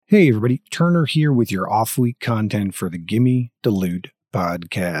Hey everybody, Turner here with your off-week content for the Gimme the Loot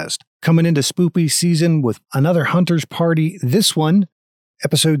podcast. Coming into spoopy season with another Hunter's Party. This one,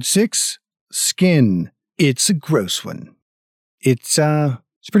 episode 6, Skin. It's a gross one. It's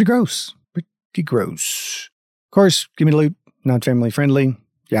pretty gross. Pretty gross. Of course, Gimme the Loot, not family friendly,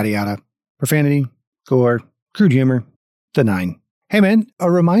 yada yada. Profanity, gore, crude humor, the 9. Hey man, a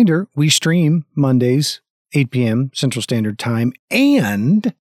reminder, we stream Mondays, 8 p.m. Central Standard Time,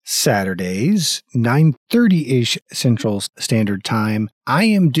 and Saturdays, 9:30-ish Central Standard Time. I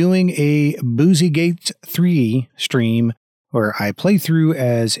am doing a Boozygate 3 stream where I play through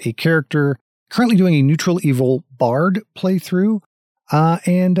as a character, currently doing a neutral evil bard playthrough,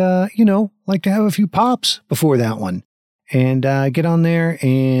 and like to have a few pops before that one, and get on there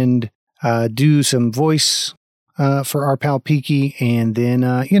and do some voice for our pal Peaky, and then,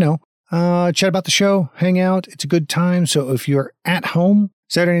 chat about the show, hang out. It's a good time. So if you're at home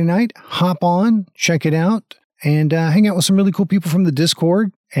Saturday night, hop on, check it out, and hang out with some really cool people from the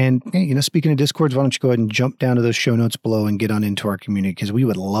Discord. And, speaking of Discords, why don't you go ahead and jump down to those show notes below and get on into our community, because we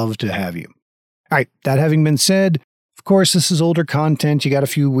would love to have you. All right, that having been said, of course, this is older content. You got a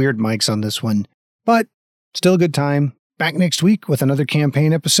few weird mics on this one, but still a good time. Back next week with another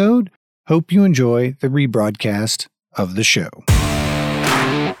campaign episode. Hope you enjoy the rebroadcast of the show.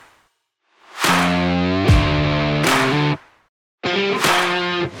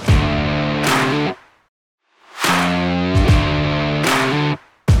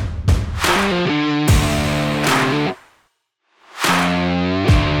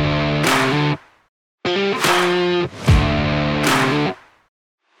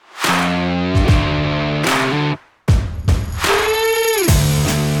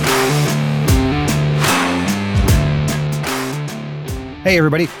 Hey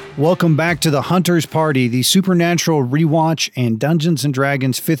everybody, welcome back to the Hunter's Party, the Supernatural Rewatch and Dungeons &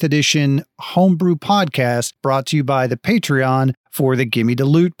 Dragons 5th edition homebrew podcast brought to you by the Patreon for the Gimme the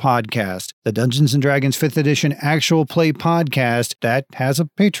Loot podcast, the Dungeons & Dragons 5th edition actual play podcast that has a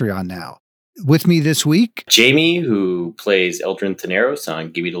Patreon now. With me this week, Jamie, who plays Eldrin Taneros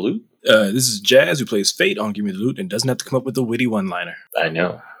on Gimme the Loot. This is Jazz, who plays Fate on Gimme the Loot and doesn't have to come up with a witty one-liner. I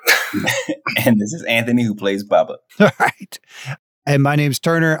know. And this is Anthony, who plays Baba. All right. And my name's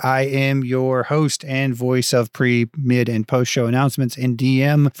Turner. I am your host and voice of pre, mid, and post-show announcements and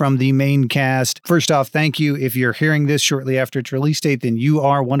DM from the main cast. First off, thank you. If you're hearing this shortly after its release date, then you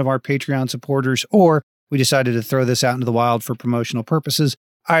are one of our Patreon supporters, or we decided to throw this out into the wild for promotional purposes.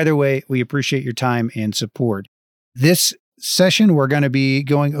 Either way, we appreciate your time and support. This session, we're going to be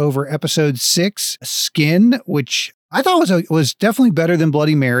going over episode 6, Skin, which I thought was definitely better than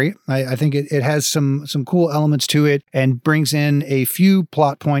Bloody Mary. I think it has some cool elements to it and brings in a few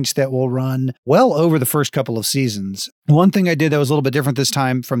plot points that will run well over the first couple of seasons. One thing I did that was a little bit different this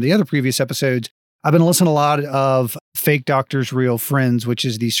time from the other previous episodes, I've been listening a lot of Fake Doctors, Real Friends, which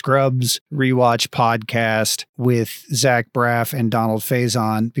is the Scrubs rewatch podcast with Zach Braff and Donald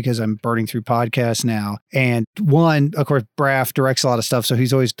Faison, because I'm burning through podcasts now. And one, of course, Braff directs a lot of stuff, so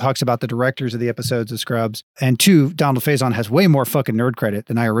he's always talks about the directors of the episodes of Scrubs. And 2, Donald Faison has way more fucking nerd credit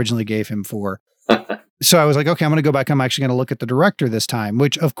than I originally gave him for. So I was like, okay, I'm going to go back. I'm actually going to look at the director this time,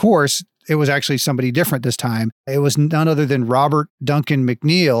 which, of course, it was actually somebody different this time. It was none other than Robert Duncan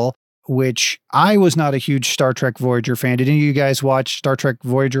McNeil, which I was not a huge Star Trek Voyager fan. Did any of you guys watch Star Trek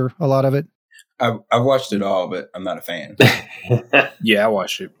Voyager, a lot of it? I've watched it all, but I'm not a fan. Yeah, I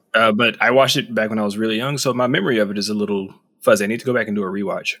watched it. But I watched it back when I was really young, so my memory of it is a little fuzzy. I need to go back and do a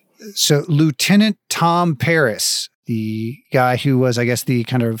rewatch. So Lieutenant Tom Paris, the guy who was, I guess, the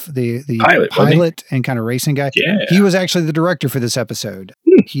kind of the pilot and kind of racing guy. Yeah. He was actually the director for this episode.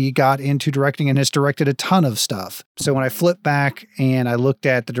 He got into directing and has directed a ton of stuff. So when I flipped back and I looked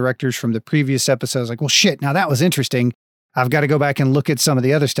at the directors from the previous episode, I was like, well, shit, now that was interesting. I've got to go back and look at some of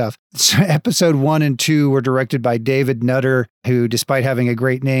the other stuff. So episode 1 and 2 were directed by David Nutter, who, despite having a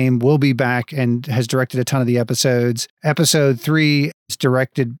great name, will be back and has directed a ton of the episodes. Episode 3 is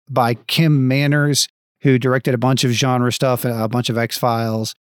directed by Kim Manners, who directed a bunch of genre stuff, a bunch of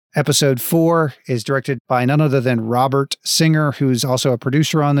X-Files. Episode 4 is directed by none other than Robert Singer, who's also a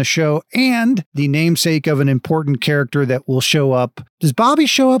producer on the show and the namesake of an important character that will show up. Does Bobby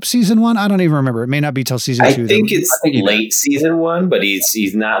show up season 1? I don't even remember. It may not be till season 2. I think it's late season 1, but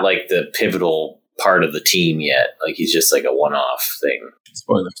he's not like the pivotal part of the team yet. Like he's just like a one-off thing.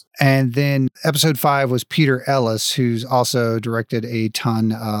 Spoilers. And then episode 5 was Peter Ellis, who's also directed a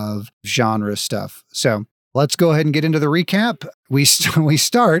ton of genre stuff. So let's go ahead and get into the recap. We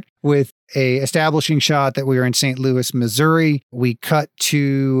start with a establishing shot that we are in St. Louis, Missouri. We cut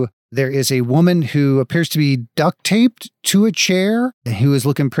to There is a woman who appears to be duct taped to a chair, who is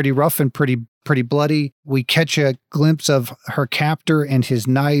looking pretty rough and pretty bloody. We catch a glimpse of her captor and his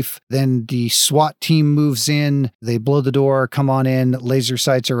knife. Then the SWAT team moves in. They blow the door, come on in. Laser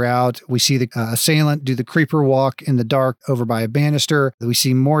sights are out. We see the assailant do the creeper walk in the dark over by a banister. We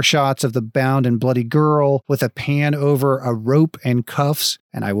see more shots of the bound and bloody girl with a pan over a rope and cuffs.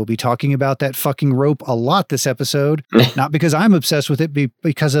 And I will be talking about that fucking rope a lot this episode. Not because I'm obsessed with it,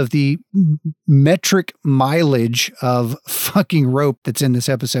 because of the metric mileage of fucking rope that's in this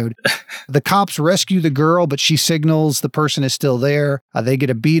episode. The cops rescue the girl, but she signals the person is still there. They get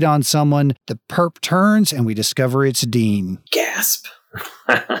a beat on someone. The perp turns and we discover it's Dean. Gasp.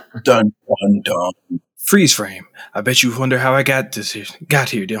 Dun, dun, dun. Freeze frame. I bet you wonder how I got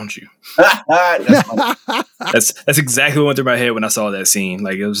here, don't you? That's funny. That's exactly what went through my head when I saw that scene.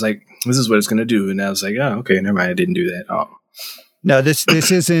 Like, it was like, this is what it's going to do. And I was like, oh, okay, never mind. I didn't do that. Oh. No, this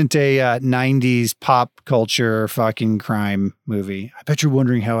isn't a 90s pop culture fucking crime movie. I bet you're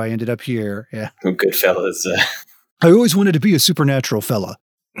wondering how I ended up here. Yeah. Goodfellas. I always wanted to be a supernatural fella.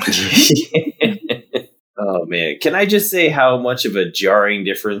 Oh, man. Can I just say how much of a jarring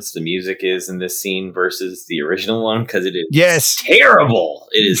difference the music is in this scene versus the original one? Because it is terrible.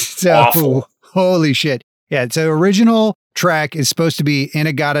 It is awful. Holy shit. Yeah, so original track is supposed to be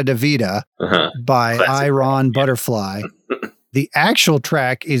In-A-Gadda-Da-Vida by Iron Butterfly. The actual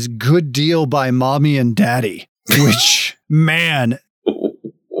track is Good Deal by Mommy and Daddy, which, man.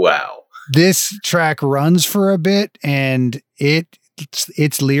 Wow. This track runs for a bit and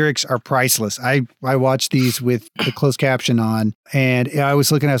its lyrics are priceless. I watched these with the closed caption on and I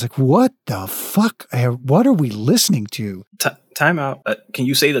was looking, I was like, what the fuck? What are we listening to? Time out. Can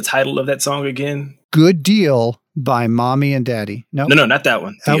you say the title of that song again? Good Deal by Mommy and Daddy. No, not that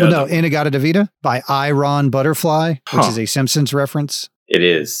one. No, In-A-Gadda-Da-Vida by Iron Butterfly, which is a Simpsons reference. It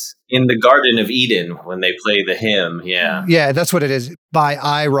is. In the Garden of Eden when they play the hymn. Yeah. Yeah, that's what it is. By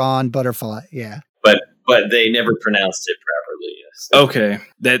Iron Butterfly. Yeah. But they never pronounced it properly. Yes. Okay.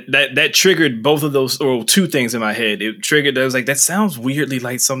 That triggered both of those, or two things in my head. It triggered, I was like, that sounds weirdly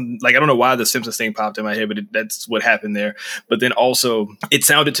like I don't know why the Simpsons thing popped in my head, but that's what happened there. But then also, it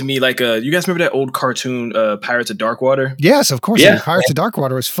sounded to me like, you guys remember that old cartoon, Pirates of Darkwater? Yes, of course. Yeah. Pirates of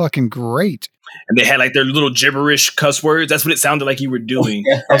Darkwater was fucking great. And they had like their little gibberish cuss words. That's what it sounded like you were doing.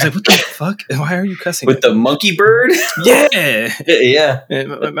 I was like, what the fuck? Why are you cussing? With the monkey bird? Yeah. Yeah.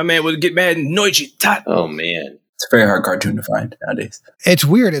 And my man would get mad and noisy. Oh, man. It's a very hard cartoon to find nowadays. It's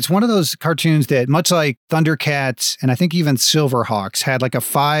weird. It's one of those cartoons that, much like Thundercats and I think even Silverhawks, had like a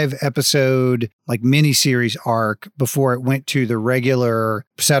 5-episode like miniseries arc before it went to the regular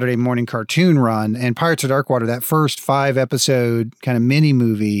Saturday morning cartoon run. And Pirates of Darkwater, that first 5-episode kind of mini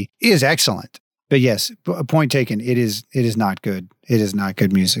movie, is excellent. But yes, point taken. It is not good. It is not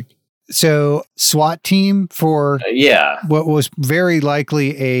good music. So SWAT team for what was very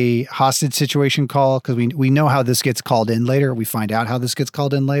likely a hostage situation call, because we know how this gets called in later. We find out how this gets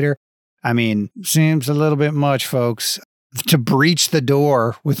called in later. I mean, seems a little bit much, folks, to breach the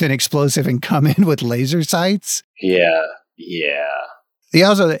door with an explosive and come in with laser sights. Yeah.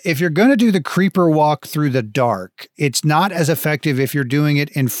 Also, if you're going to do the creeper walk through the dark, it's not as effective if you're doing it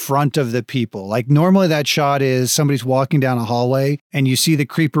in front of the people. Like normally that shot is somebody's walking down a hallway and you see the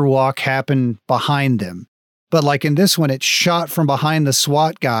creeper walk happen behind them. But like in this one, it's shot from behind the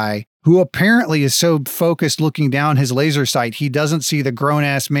SWAT guy who apparently is so focused looking down his laser sight, he doesn't see the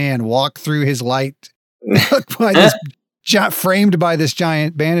grown-ass man walk through his light framed by this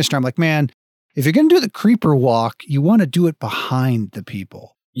giant banister. I'm like, man, if you're going to do the creeper walk, you want to do it behind the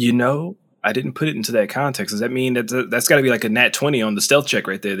people. You know, I didn't put it into that context. Does that mean that's got to be like a nat 20 on the stealth check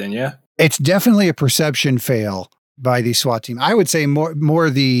right there then, yeah? It's definitely a perception fail by the SWAT team. I would say more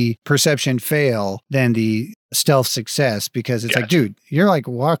the perception fail than the stealth success, because it's like, dude, you're like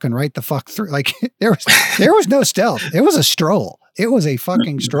walking right the fuck through. Like there was no stealth. It was a stroll. It was a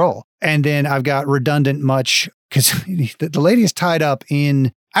fucking stroll. And then I've got redundant much, because the lady is tied up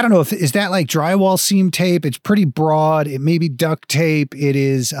in, I don't know is that like drywall seam tape? It's pretty broad. It may be duct tape. It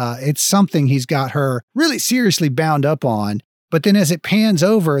is, it's something he's got her really seriously bound up on. But then as it pans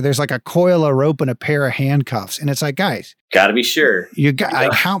over, there's like a coil of rope and a pair of handcuffs. And it's like, guys, gotta be sure. You got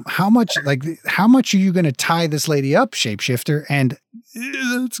like, how much are you going to tie this lady up, shapeshifter? And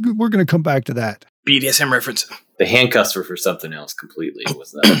we're going to come back to that. BDSM reference. The handcuffs were for something else completely. It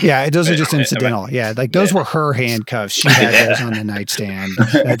was not. Yeah, those are just incidental. Yeah, like those were her handcuffs. She had those on the nightstand.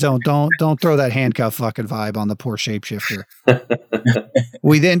 Don't throw that handcuff fucking vibe on the poor shapeshifter.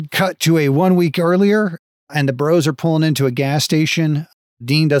 We then cut to a 1 week earlier, and the bros are pulling into a gas station.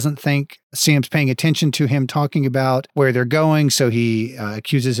 Dean doesn't think Sam's paying attention to him talking about where they're going, so he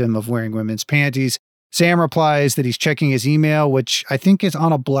accuses him of wearing women's panties. Sam replies that he's checking his email, which I think is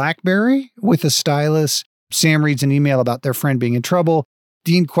on a BlackBerry with a stylus. Sam reads an email about their friend being in trouble.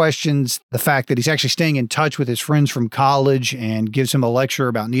 Dean questions the fact that he's actually staying in touch with his friends from college and gives him a lecture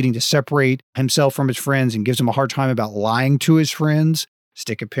about needing to separate himself from his friends and gives him a hard time about lying to his friends.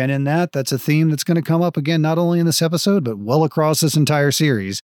 Stick a pin in that. That's a theme that's going to come up again, not only in this episode, but well across this entire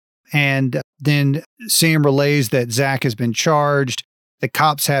series. And then Sam relays that Zach has been charged. The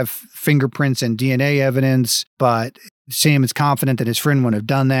cops have fingerprints and DNA evidence, but Sam is confident that his friend wouldn't have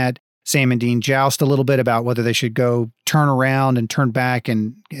done that. Sam and Dean joust a little bit about whether they should go turn around and turn back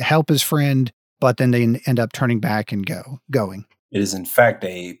and help his friend, but then they end up turning back and going. It is in fact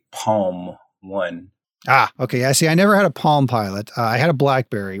a Palm 1. Ah, okay. I see. I never had a Palm Pilot. I had a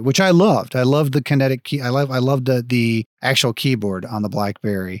BlackBerry, which I loved. I loved the kinetic key. I loved the actual keyboard on the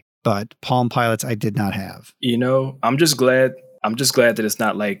BlackBerry, but Palm Pilots I did not have. You know, I'm just glad that it's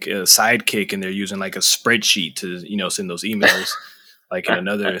not like a Sidekick and they're using like a spreadsheet to, send those emails. Like in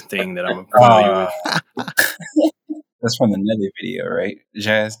another thing that I'm familiar with. That's from the Nelly video, right,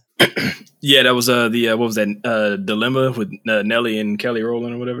 Jazz? Yeah, that was what was that Dilemma with Nelly and Kelly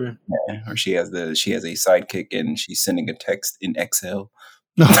Rowland or whatever. Yeah, or she has a sidekick and she's sending a text in Excel.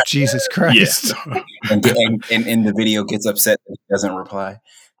 Oh, Jesus Christ! Yeah. and in the video gets upset that he doesn't reply.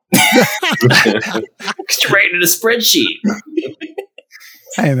 Straight into the spreadsheet.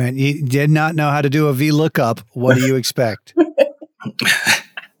 Hey man, you did not know how to do a VLOOKUP. What do you expect?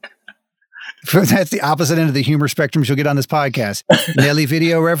 That's the opposite end of the humor spectrum she'll get on this podcast. Nelly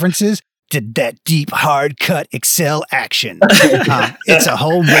video references to that deep, hard cut Excel action. It's a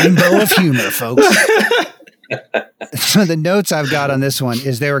whole rainbow of humor, folks. So the notes I've got on this one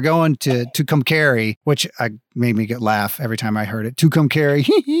is they were going to Tucumcari, which made me laugh every time I heard it. Tucumcari.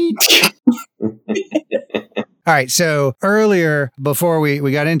 All right, so earlier, before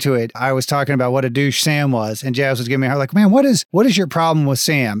we got into it, I was talking about what a douche Sam was, and Jazz was giving me her like, man, what is your problem with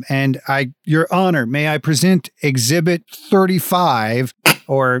Sam? And Your Honor, may I present Exhibit 35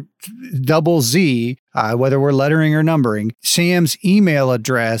 or double Z, whether we're lettering or numbering, Sam's email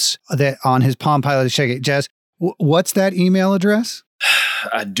address that on his Palm Pilot to check it. Jazz, what's that email address?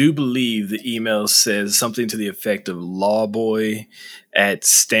 I do believe the email says something to the effect of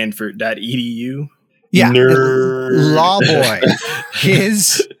lawboy@stanford.edu. Yeah, Lawboy.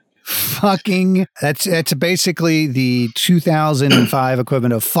 His fucking that's basically the 2005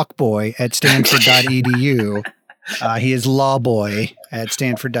 equivalent of fuckboy at Stanford.edu. He is Lawboy at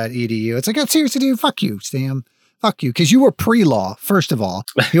Stanford.edu. It's like, seriously, dude, fuck you, Sam. Fuck you. Because you were pre-law, first of all.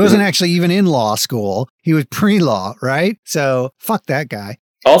 He wasn't actually even in law school. He was pre-law, right? So fuck that guy.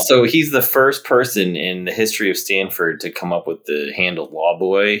 Also, he's the first person in the history of Stanford to come up with the handle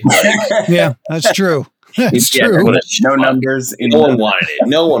Lawboy. Yeah, that's true. That's true. No numbers. No one wanted it.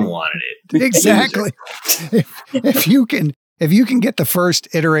 No one wanted it. Exactly. If you can get the first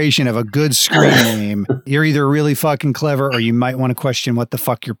iteration of a good screen name, you're either really fucking clever or you might want to question what the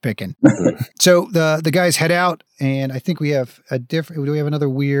fuck you're picking. So the guys head out, and I think we have do we have another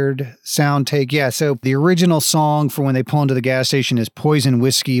weird sound take? Yeah, so the original song for when they pull into the gas station is Poison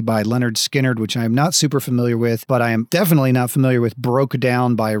Whiskey by Leonard Skinner, which I'm not super familiar with, but I am definitely not familiar with Broke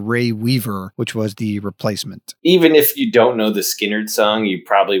Down by Ray Weaver, which was the replacement. Even if you don't know the Skynyrd song, you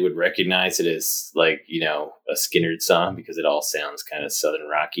probably would recognize it as a Skynyrd song because it all sounds kind of Southern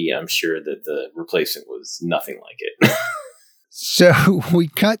rocky. I'm sure that the replacement was nothing like it. So we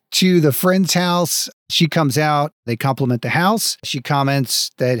cut to the friend's house. She comes out. They compliment the house. She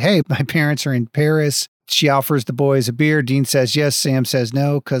comments that, hey, my parents are in Paris. She offers the boys a beer. Dean says yes. Sam says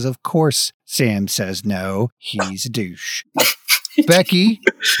no, because of course Sam says no. He's a douche. Becky,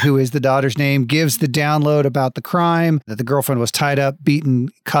 who is the daughter's name, gives the download about the crime, that the girlfriend was tied up, beaten,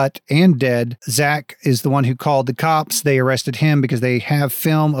 cut, and dead. Zach is the one who called the cops. They arrested him because they have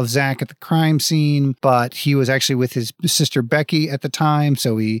film of Zach at the crime scene, but he was actually with his sister Becky at the time,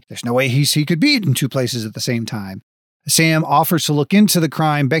 so there's no way he could be in two places at the same time. Sam offers to look into the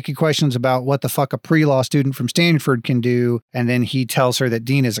crime. Becky questions about what the fuck a pre-law student from Stanford can do, and then he tells her that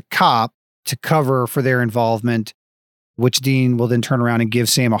Dean is a cop to cover for their involvement, which Dean will then turn around and give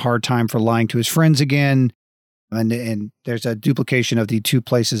Sam a hard time for lying to his friends again. And there's a duplication of the two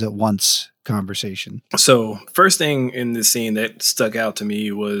places at once conversation. So first thing in this scene that stuck out to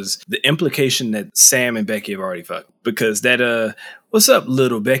me was the implication that Sam and Becky have already fucked, because that what's up,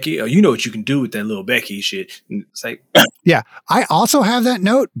 little Becky? Oh, you know what you can do with that little Becky shit. And it's like, yeah, I also have that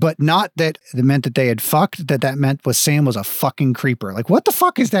note, but not that it meant that they had fucked, that meant was Sam was a fucking creeper. Like, what the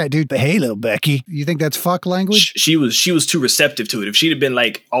fuck is that, dude? But hey, little Becky, you think that's fuck language? She was too receptive to it. If she'd have been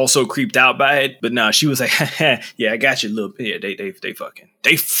like also creeped out by it, but no, she was like, yeah, I got you, little. Yeah, they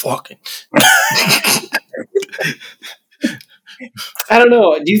fucking. I don't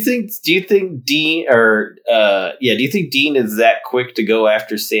know. Do you think Dean do you think Dean is that quick to go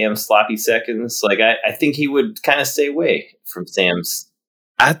after Sam's sloppy seconds? Like, I think he would kind of stay away from Sam's.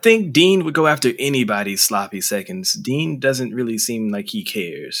 I think Dean would go after anybody's sloppy seconds. Dean doesn't really seem like he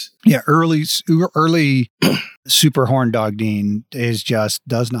cares. Yeah, early super horn dog Dean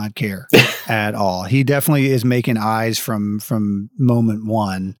does not care at all. He definitely is making eyes from moment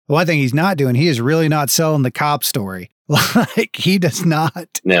one. One thing he's not doing, he is really not selling the cop story. Like, he does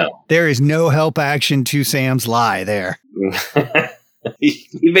not. No. There is no help action to Sam's lie there. He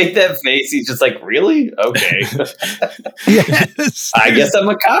made that face. He's just like, really? Okay. Yes. I guess I'm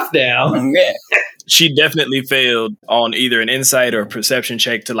a cop now. She definitely failed on either an insight or perception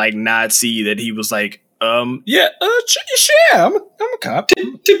check to like not see that he was like, I'm a cop.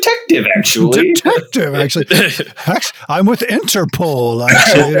 Detective, actually. I'm with Interpol.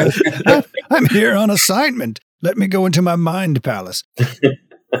 Actually. I'm here on assignment. Let me go into my mind palace.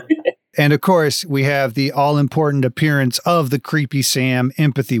 And of course, we have the all-important appearance of the creepy Sam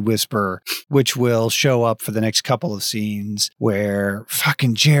empathy whisperer, which will show up for the next couple of scenes where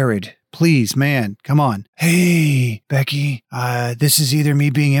fucking Jared, please, man, come on. Hey, Becky, this is either me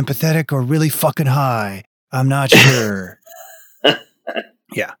being empathetic or really fucking high. I'm not sure.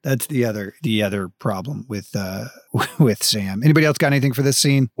 Yeah, that's the other problem with Sam. Anybody else got anything for this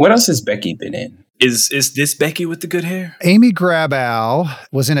scene? What else has Becky been in? Is this Becky with the good hair? Amy Grabow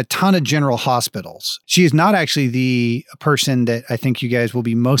was in a ton of general hospitals. She is not actually the person that I think you guys will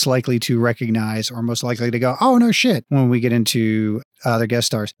be most likely to recognize or most likely to go, oh, no shit, when we get into other guest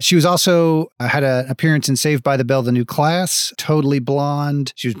stars. She was also had an appearance in Saved by the Bell, The New Class, Totally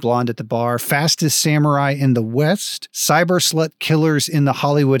Blonde. She was blonde at the bar. Fastest Samurai in the West. Cyber Slut Killers in the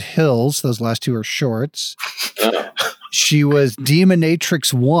Hollywood Hills. Those last two are shorts. She was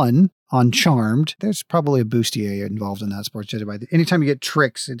Demonatrix 1 on Charmed. There's probably a bustier involved in that sports judge. Anytime you get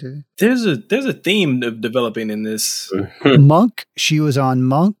tricks into there's a theme of developing in this. Monk. She was on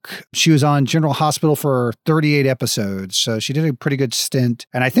Monk. She was on General Hospital for 38 episodes. So she did a pretty good stint.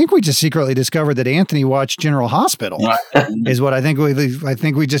 And I think we just secretly discovered that Anthony watched General Hospital is what I think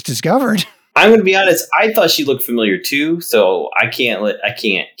we just discovered. I'm going to be honest. I thought she looked familiar too, so I can't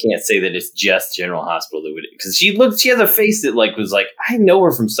say that it's just General Hospital that would, because she has a face that was like, I know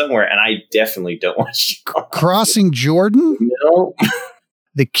her from somewhere, and I definitely don't watch Crossing Jordan. No.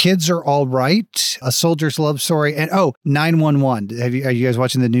 The Kids Are All Right, A Soldier's Love Story, and 911. Are you guys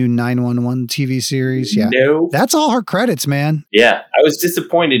watching the new 911 TV series? Yeah. No. That's all her credits, man. Yeah. I was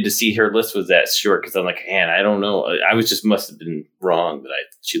disappointed to see her list was that short because I'm like, man, I don't know. I must have been wrong, but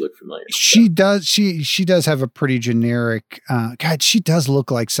she looked familiar. She does. She does have a pretty generic. God, she does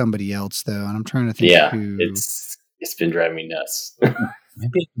look like somebody else though, and I'm trying to think. Yeah, who. it's been driving me nuts.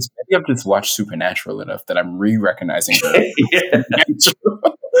 Maybe I've just watched Supernatural enough that I'm re-recognizing her.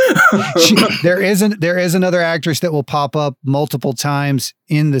 There is another actress that will pop up multiple times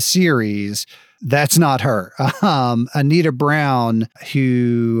in the series. That's not her. Anita Brown,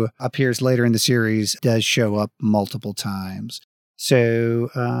 who appears later in the series, does show up multiple times. So,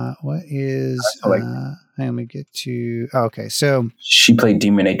 what is? Let me get to. Okay, so she played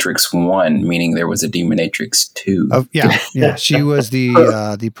Demonatrix 1, meaning there was a Demonatrix 2. Yeah. She was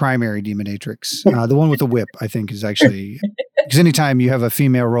the primary Demonatrix. The one with the whip, I think, is actually because anytime you have a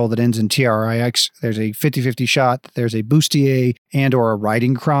female role that ends in TRIX, there's a 50-50 shot. There's a bustier and or a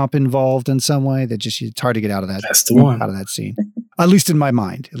riding crop involved in some way. That just it's hard to get out of that. That's the one. Out of that scene. At least in my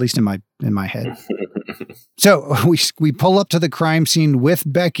mind. At least in my head. So we pull up to the crime scene with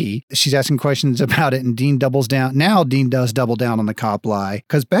Becky. She's asking questions about it, and Dean doubles down. Now Dean does double down on the cop lie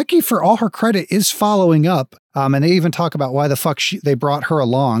because Becky, for all her credit, is following up. And they even talk about why the fuck they brought her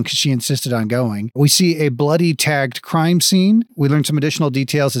along because she insisted on going. We see a bloody tagged crime scene. We learn some additional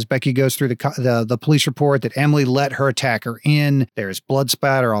details as Becky goes through the police report that Emily let her attacker in. There's blood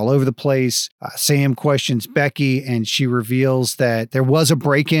spatter all over the place. Sam questions Becky and she reveals that there was a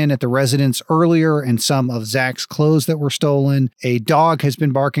break-in at the residence earlier and some of Zach's clothes that were stolen. A dog has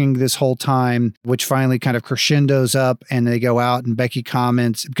been barking this whole time, which finally kind of crescendos up and they go out and Becky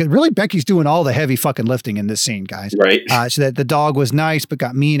comments because really Becky's doing all the heavy fucking lifting in this scene, guys. Right. So that the dog was nice but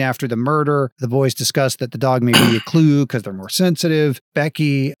got mean after the murder. The boys discussed that the dog may be a clue because they're more sensitive.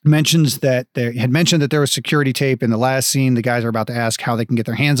 Becky mentions that there was security tape in the last scene. The guys are about to ask how they can get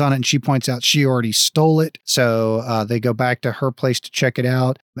their hands on it, and she points out she already stole it. So they go back to her place to check it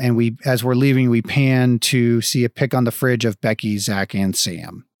out. And as we're leaving, we pan to see a pic on the fridge of Becky, Zach, and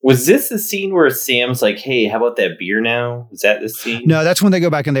Sam. Was this the scene where Sam's like, "Hey, how about that beer now?" Was that the scene? No, that's when they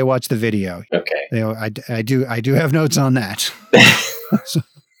go back and they watch the video. Okay. I do have notes on that.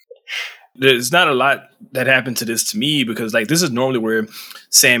 There's not a lot that happened to this to me because like this is normally where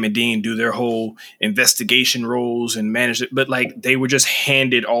Sam and Dean do their whole investigation roles and manage it, but like they were just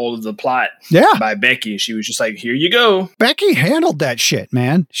handed all of the plot by Becky. She was just like, here you go. Becky handled that shit,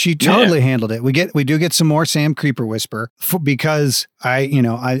 man. She totally handled it. We do get some more Sam Creeper Whisper because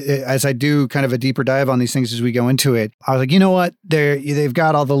as I do kind of a deeper dive on these things as we go into it, I was like, you know what? They've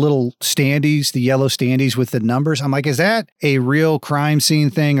got all the little standees, the yellow standees with the numbers. I'm like, is that a real crime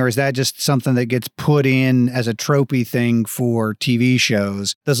scene thing, or is that just something that gets put in as a tropey thing for TV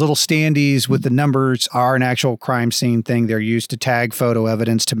shows? Those little standees with the numbers are an actual crime scene thing. They're used to tag photo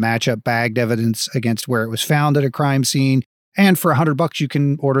evidence to match up bagged evidence against where it was found at a crime scene. And for $100, you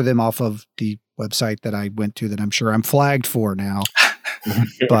can order them off of the website that I went to that I'm sure I'm flagged for now.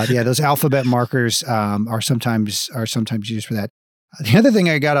 But yeah, those alphabet markers are sometimes used for that. The other thing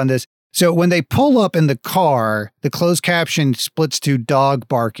I got on this, so when they pull up in the car, the closed caption splits to dog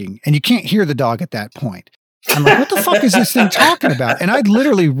barking, and you can't hear the dog at that point. I'm like, what the fuck is this thing talking about? And I'd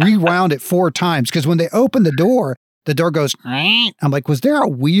literally rewound it 4 times because when they open the door goes, I'm like, was there a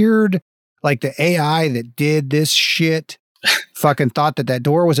weird, like the AI that did this shit fucking thought that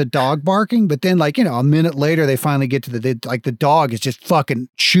door was a dog barking? But then like, a minute later, they finally get to the dog is just fucking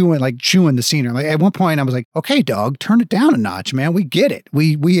chewing the scenery. Like at one point I was like, okay, dog, turn it down a notch, man. We get it.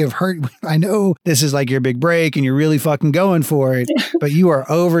 We have heard, I know this is like your big break and you're really fucking going for it, but you are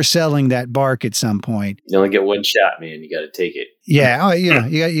overselling that bark at some point. You only get one shot, man. You got to take it. Yeah.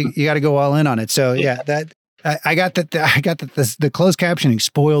 You got to go all in on it. So yeah, that I got that the closed captioning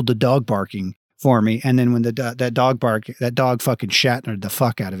spoiled the dog barking for me. And then when that dog fucking Shatnered the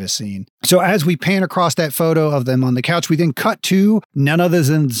fuck out of his scene. So as we pan across that photo of them on the couch, we then cut to none other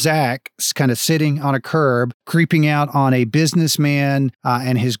than Zach kind of sitting on a curb, creeping out on a businessman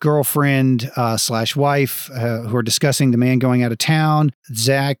and his girlfriend / wife who are discussing the man going out of town.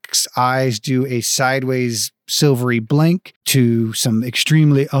 Zach's eyes do a sideways silvery blink to some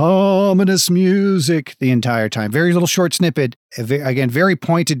extremely ominous music the entire time. Very little short snippet. Again, very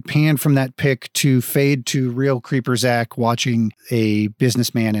pointed pan from that pic to fade to real creeper Zach watching a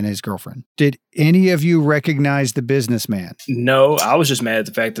businessman and his girlfriend. Did any of you recognize the businessman? No, I was just mad at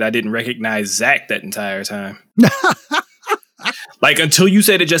the fact that I didn't recognize Zach that entire time. Like until you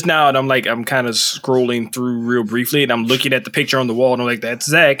said it just now, and I'm kind of scrolling through real briefly, and I'm looking at the picture on the wall, and I'm like, "That's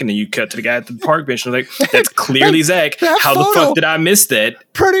Zach." And then you cut to the guy at the park bench, and I'm like, "That's clearly Zach." How the fuck did I miss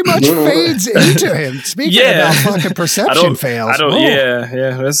that? Pretty much fades into him. Speaking about fucking perception fails.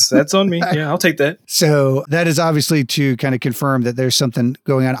 Yeah. That's on me. Yeah, I'll take that. So that is obviously to kind of confirm that there's something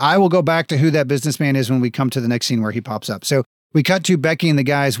going on. I will go back to who that businessman is when we come to the next scene where he pops up. So we cut to Becky and the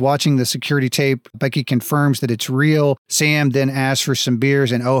guys watching the security tape. Becky confirms that it's real. Sam then asks for some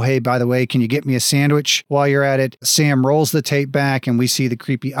beers and, oh, hey, by the way, can you get me a sandwich while you're at it? Sam rolls the tape back and we see the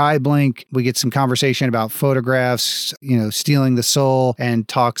creepy eye blink. We get some conversation about photographs, stealing the soul, and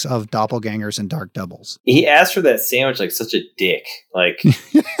talks of doppelgangers and dark doubles. He asked for that sandwich like such a dick. Like,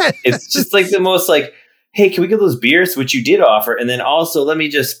 it's just like the most like, hey, can we get those beers, which you did offer? And then also, let me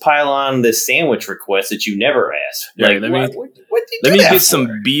just pile on this sandwich request that you never asked. Yeah, like, let me get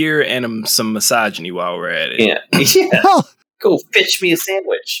some beer and some misogyny while we're at it. Yeah. Go fetch me a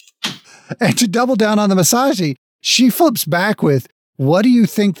sandwich. And to double down on the misogyny, she flips back with, what do you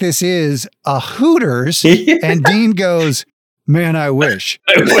think this is? A Hooters? And Dean goes, man, I wish.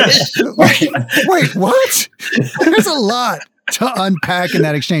 Wait, what? There's a lot to unpack in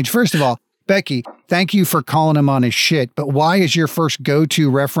that exchange. First of all, Becky, thank you for calling him on his shit, but why is your first go-to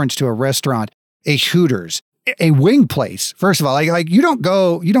reference to a restaurant a Hooters, a wing place? First of all, like you don't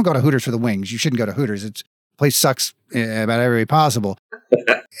go to Hooters for the wings. You shouldn't go to Hooters. The place sucks about every way possible,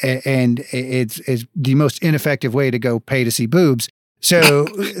 and it's the most ineffective way to go pay to see boobs. So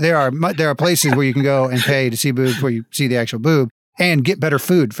there are places where you can go and pay to see boobs where you see the actual boob and get better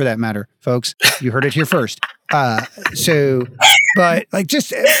food for that matter, folks. You heard it here first. But like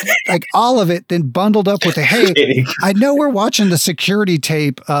just like all of it then bundled up with hey, I know we're watching the security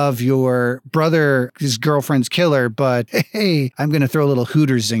tape of your brother's girlfriend's killer, but hey, I'm going to throw a little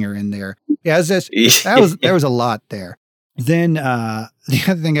Hooters zinger in there. Yeah, there was a lot there. Then the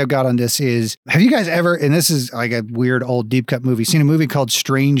other thing I've got on this is, have you guys ever, and this is like a weird old deep cut movie, seen a movie called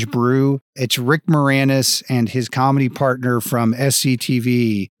Strange Brew? It's Rick Moranis and his comedy partner from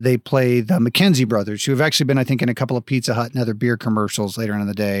SCTV. They play the McKenzie brothers, who have actually been, I think, in a couple of Pizza Hut and other beer commercials later in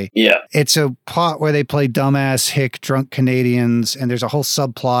the day. Yeah. It's a plot where they play dumbass, hick, drunk Canadians, and there's a whole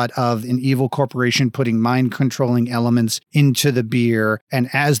subplot of an evil corporation putting mind-controlling elements into the beer. And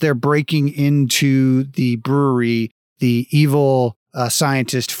as they're breaking into the brewery, the evil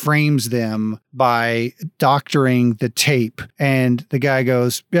scientist frames them by doctoring the tape. And the guy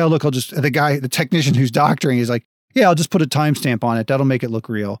goes, yeah, look, the technician who's doctoring is like, yeah, I'll just put a timestamp on it. That'll make it look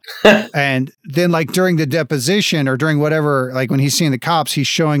real. And then like during the deposition or during whatever, like when he's seeing the cops, he's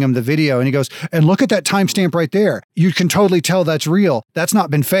showing him the video and he goes, and look at that timestamp right there. You can totally tell that's real. That's not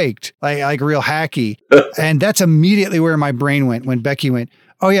been faked, like real hacky. And that's immediately where my brain went when Becky went,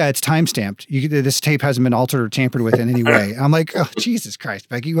 oh yeah, it's time-stamped. This tape hasn't been altered or tampered with in any way. I'm like, oh, Jesus Christ,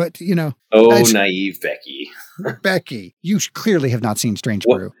 Becky, what, Oh, naive Becky. Becky, you clearly have not seen Strange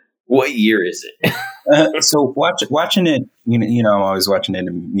Brew. What year is it? So watching it, I'm always watching it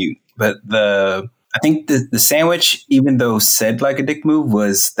in mute, but I think the sandwich, even though said like a dick move,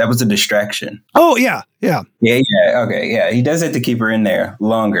 was a distraction. Oh yeah. Yeah. Yeah. Okay. Yeah. He does it to keep her in there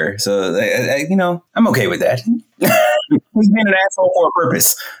longer. So, I'm okay with that. He's being an asshole for a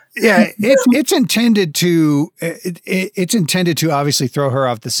purpose. Yeah. It's intended to obviously throw her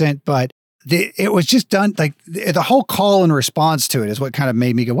off the scent, but it was just done like the whole call and response to it is what kind of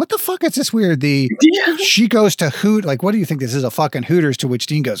made me go, what the fuck is this weird? She goes to Hoot. Like, what do you think this is, a fucking Hooters? To which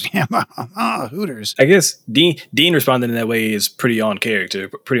Dean goes, yeah, Hooters. I guess Dean responding in that way is pretty on character,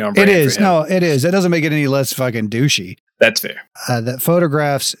 pretty on brand. It is. No, it is. It doesn't make it any less fucking douchey. That's fair. That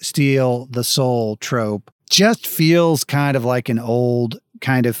photographs steal the soul trope just feels kind of like an old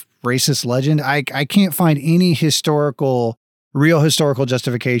kind of racist legend. I can't find any real historical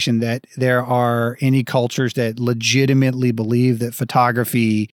justification that there are any cultures that legitimately believe that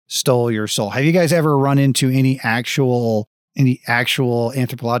photography stole your soul. Have you guys ever run into any actual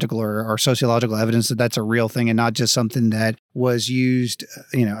anthropological or sociological evidence that that's a real thing and not just something that was used,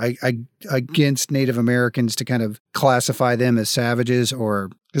 against Native Americans to kind of classify them as savages? Or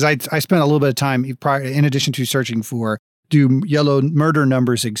because I spent a little bit of time in addition to searching for, do yellow murder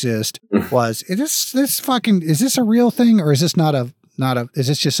numbers exist? Is this a real thing, or is this is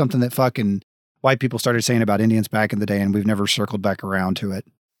this just something that fucking white people started saying about Indians back in the day and we've never circled back around to it?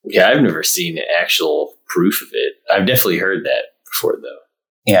 Yeah, I've never seen actual proof of it. I've definitely heard that before, though.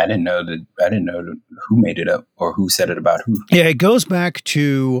 Yeah, I didn't know who made it up or who said it about who. Yeah, it goes back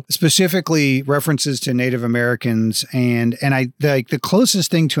to specifically references to Native Americans, and the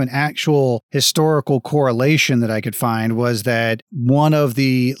closest thing to an actual historical correlation that I could find was that one of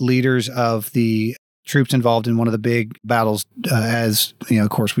the leaders of the troops involved in one of the big battles, as of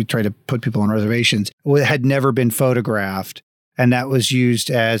course we try to put people on reservations, had never been photographed, and that was used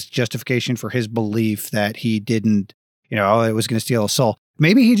as justification for his belief that he didn't, it was going to steal a soul.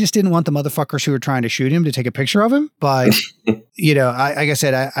 Maybe he just didn't want the motherfuckers who were trying to shoot him to take a picture of him. But, like I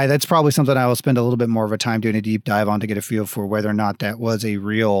said, that's probably something I will spend a little bit more of a time doing a deep dive on to get a feel for whether or not that was a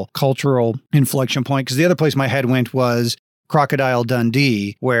real cultural inflection point. Because the other place my head went was Crocodile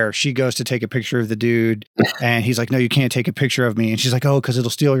Dundee, where she goes to take a picture of the dude and he's like, no, you can't take a picture of me. And she's like, oh, because it'll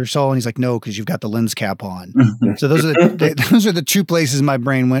steal your soul. And he's like, no, because you've got the lens cap on. So those are the two places my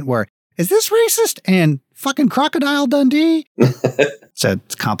brain went where, is this racist? And fucking Crocodile Dundee? It's a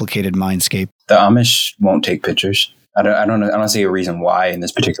complicated mindscape. The Amish won't take pictures. I don't see a reason why in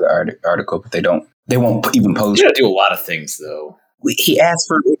this particular article, but they won't even post. You gotta do a lot of things, though. He asked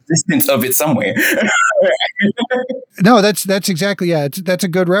for the existence of it somewhere. No, that's exactly, yeah. That's a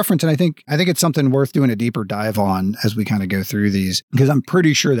good reference. And I think it's something worth doing a deeper dive on as we kind of go through these, because I'm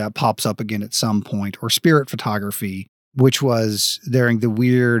pretty sure that pops up again at some point. Or spirit photography, which was during the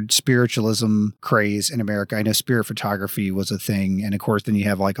weird spiritualism craze in America. I know spirit photography was a thing. And of course, then you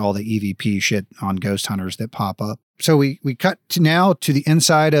have like all the EVP shit on ghost hunters that pop up. So we cut to the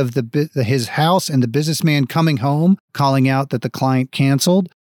inside of his house and the businessman coming home, calling out that the client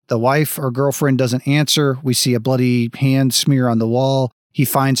canceled. The wife or girlfriend doesn't answer. We see a bloody hand smear on the wall. He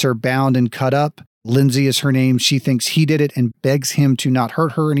finds her bound and cut up. Lindsay is her name. She thinks he did it and begs him to not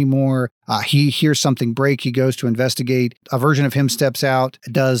hurt her anymore. He hears something break. He goes to investigate. A version of him steps out,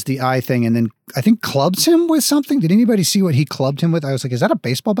 does the eye thing, and then I think clubs him with something. Did anybody see what he clubbed him with? I was like, is that a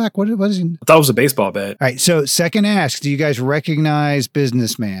baseball bat? What was he? I thought it was a baseball bat. All right. So second ask, do you guys recognize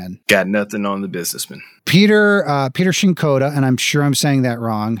Businessman? Got nothing on the Businessman. Peter Shinkoda, and I'm sure I'm saying that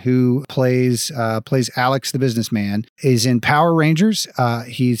wrong, who plays Alex the businessman, is in Power Rangers.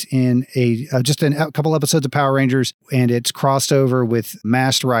 He's in just in a couple episodes of Power Rangers, and it's crossed over with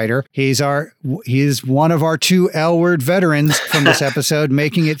Masked Rider. He is one of our 2 L-word veterans from this episode,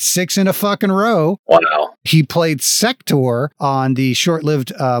 making it 6 in a fucking row. Wow. He played Sector on the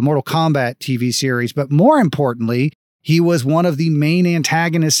short-lived Mortal Kombat TV series, but more importantly, he was one of the main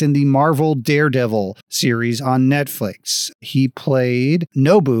antagonists in the Marvel Daredevil series on Netflix. He played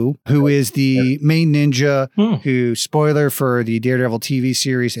Nobu, who is the main ninja who, spoiler for the Daredevil TV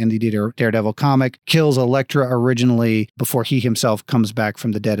series and the Daredevil comic, kills Elektra originally before he himself comes back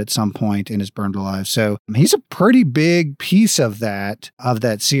from the dead at some point and is burned alive. So he's a pretty big piece of that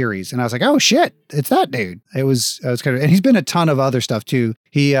series. And I was like, oh shit, it's that dude. I was kind of, and he's been a ton of other stuff too.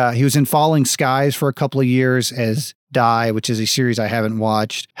 He was in Falling Skies for a couple of years as Die, which is a series I haven't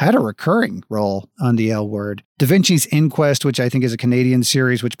watched, had a recurring role on the L Word. Da Vinci's Inquest, which I think is a Canadian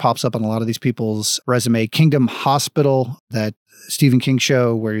series, which pops up on a lot of these people's resume. Kingdom Hospital, that Stephen King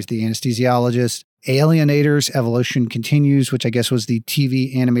show where he's the anesthesiologist. Alienators, Evolution Continues, which I guess was the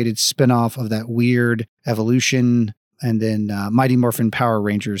TV animated spinoff of that weird Evolution. And then Mighty Morphin Power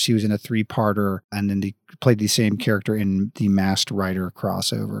Rangers, he was in a 3-parter, and then he played the same character in the Masked Rider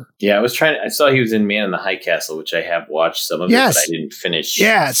crossover. Yeah, I saw he was in Man in the High Castle, which I have watched some of it, but I didn't finish.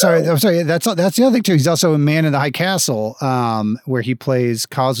 Yeah, so. I'm sorry. That's the other thing too. He's also in Man in the High Castle, where he plays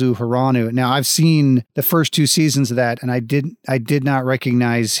Kazu Hirano. Now I've seen the first 2 seasons of that, and I did not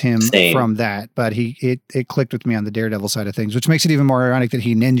recognize him from that, but it clicked with me on the Daredevil side of things, which makes it even more ironic that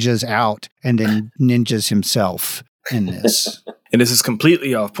he ninjas out and then ninjas himself in this. And this is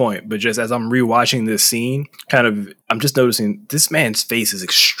completely off point, but just as I'm rewatching this scene, I'm just noticing this man's face is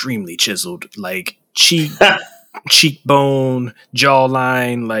extremely chiseled, like cheekbone,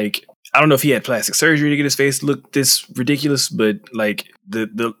 jawline. Like, I don't know if he had plastic surgery to get his face look this ridiculous, but like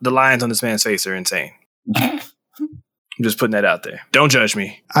the lines on this man's face are insane. I'm just putting that out there. Don't judge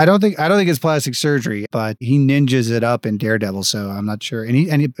me. I don't think it's plastic surgery, but he ninjas it up in Daredevil, so I'm not sure. And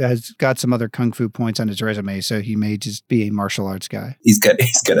he has got some other kung fu points on his resume, so he may just be a martial arts guy. He's got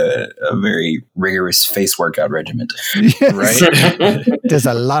a very rigorous face workout regimen. Yes. Right? There's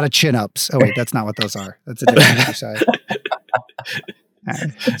a lot of chin-ups. Oh wait, that's not what those are. That's a different exercise.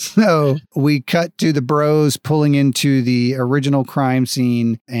 So we cut to the bros pulling into the original crime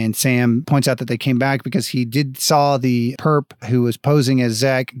scene, and Sam points out that they came back because he saw the perp who was posing as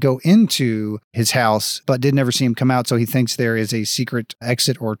Zach go into his house, but did never see him come out. So he thinks there is a secret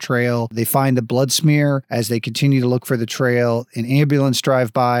exit or trail. They find the blood smear as they continue to look for the trail. An ambulance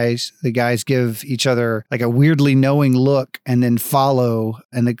drive by. The guys give each other like a weirdly knowing look and then follow.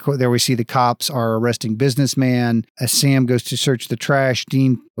 And there we see the cops are arresting Businessman. As Sam goes to search the trash,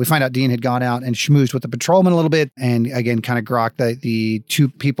 we find out Dean had gone out and schmoozed with the patrolman a little bit, and again kind of grokked the 2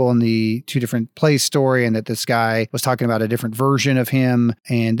 people in the 2 different plays story, and that this guy was talking about a different version of him.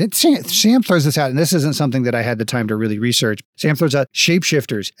 And then Sam throws this out, and this isn't something that I had the time to really research. Sam throws out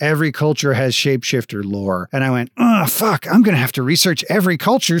shapeshifters. Every culture has shapeshifter lore. And I went, oh, fuck, I'm going to have to research every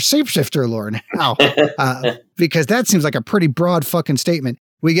culture's shapeshifter lore now. Because that seems like a pretty broad fucking statement.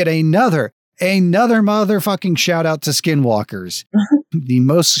 We get another motherfucking shout out to skinwalkers. The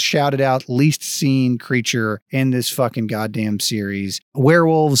most shouted out, least seen creature in this fucking goddamn series.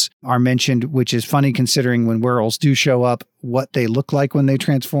 Werewolves are mentioned, which is funny considering when werewolves do show up, what they look like when they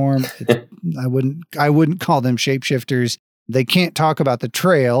transform. I wouldn't call them shapeshifters. They can't talk about the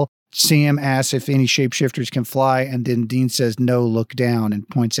trail. Sam asks if any shapeshifters can fly, and then Dean says, no, look down, and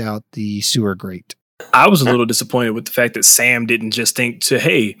points out the sewer grate. I was a little disappointed with the fact that Sam didn't just think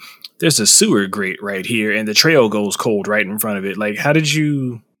hey, there's a sewer grate right here and the trail goes cold right in front of it. Like, how did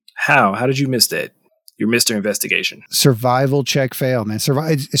you miss that? Your Mr. Investigation. Survival check fail, man. So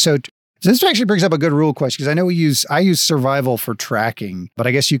this actually brings up a good rule question, because I use survival for tracking, but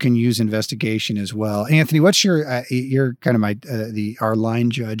I guess you can use investigation as well. Anthony, what's you're kind of our line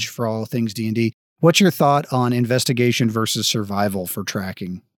judge for all things D&D. What's your thought on investigation versus survival for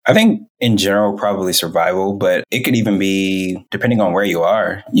tracking? I think in general, probably survival, but it could even be, depending on where you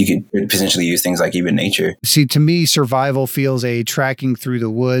are, you could potentially use things like even nature. See, to me, survival feels a tracking through the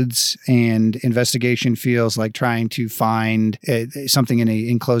woods, and investigation feels like trying to find something in an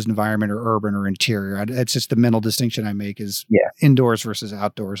enclosed environment or urban or interior. It's just the mental distinction I make is indoors versus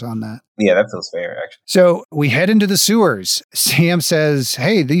outdoors on that. Yeah, that feels fair, actually. So we head into the sewers. Sam says,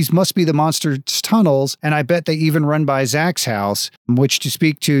 hey, these must be the monster's tunnels, and I bet they even run by Zach's house, which, to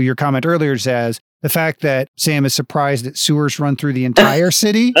speak to your comment earlier, says the fact that Sam is surprised that sewers run through the entire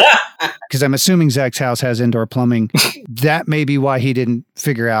city, because I'm assuming Zach's house has indoor plumbing, that may be why he didn't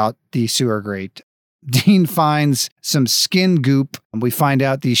figure out the sewer grate. Dean finds some skin goop, and we find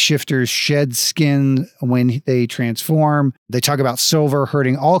out these shifters shed skin when they transform. They talk about Silver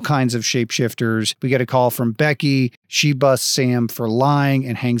hurting all kinds of shapeshifters. We get a call from Becky. She busts Sam for lying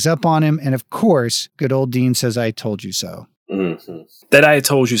and hangs up on him. And of course, good old Dean says, I told you so. Mm-hmm. That I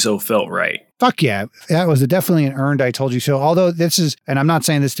told you so felt right. Fuck yeah. That was definitely an earned I told you so. Although this is, and I'm not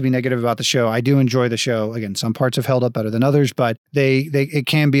saying this to be negative about the show. I do enjoy the show. Again, some parts have held up better than others, but it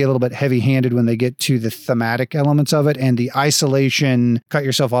can be a little bit heavy-handed when they get to the thematic elements of it, and the isolation, cut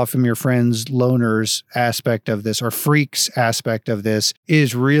yourself off from your friends, loners aspect of this, or freaks aspect of this,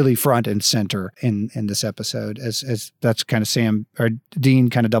 is really front and center in this episode, as that's kind of Sam, or Dean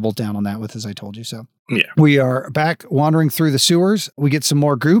kind of doubles down on that with as I told you so. Yeah. We are back wandering through the sewers. We get some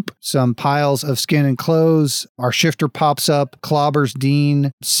more goop, some piles of skin and clothes. Our shifter pops up, clobbers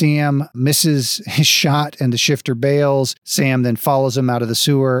Dean. Sam misses his shot and the shifter bails. Sam then follows him out of the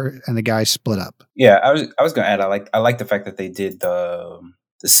sewer and the guys split up. Yeah, I was going to add, I like the fact that they did the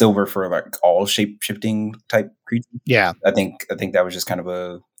Silver for like all shape-shifting type creatures. Yeah. I think that was just kind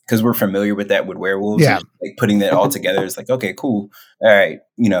of because we're familiar with that with werewolves. Yeah. Like putting that all together is like, okay, cool. All right.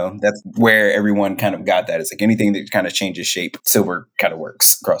 That's where everyone kind of got that. It's like anything that kind of changes shape, Silver kind of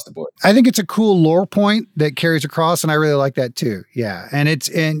works across the board. I think it's a cool lore point that carries across, and I really like that too. Yeah. And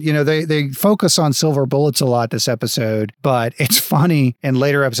they focus on silver bullets a lot this episode, but it's funny in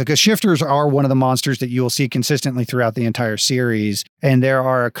later episodes because shifters are one of the monsters that you will see consistently throughout the entire series. And there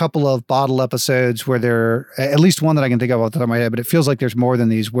are a couple of bottle episodes where there, at least one that I can think of off the top of my head, but it feels like there's more than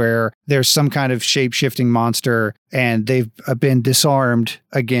these, where there's some kind of shape-shifting monster and they've been disarmed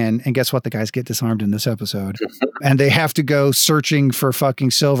again. And guess what? The guys get disarmed in this episode. And they have to go searching for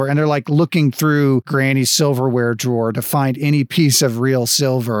fucking silver. And they're like looking through Granny's silverware drawer to find any piece of real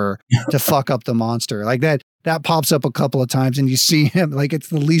silver to fuck up the monster. Like that pops up a couple of times and you see him like it's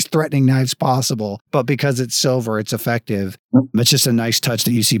the least threatening knives possible. But because it's silver, it's effective. It's just a nice touch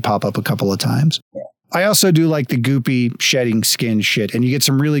that you see pop up a couple of times. Yeah. I also do like the goopy shedding skin shit, and you get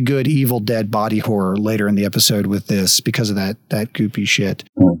some really good Evil Dead body horror later in the episode with this because of that goopy shit.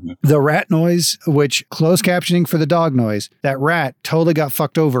 Mm-hmm. The rat noise, which closed captioning for the dog noise, that rat totally got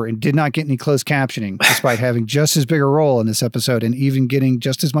fucked over and did not get any closed captioning, despite having just as big a role in this episode and even getting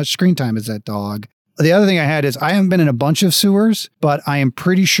just as much screen time as that dog. The other thing I had is I haven't been in a bunch of sewers, but I am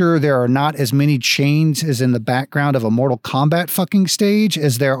pretty sure there are not as many chains as in the background of a Mortal Kombat fucking stage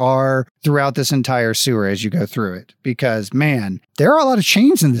as there are throughout this entire sewer as you go through it. Because, man, there are a lot of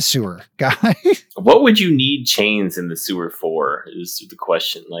chains in the sewer, guys. What would you need chains in the sewer for is the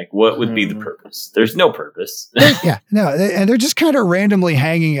question. Like, what would be the purpose? There's no purpose. Yeah, no, and they're just kind of randomly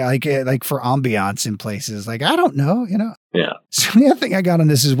hanging like for ambiance in places. Like, I don't know, Yeah. So the other thing I got on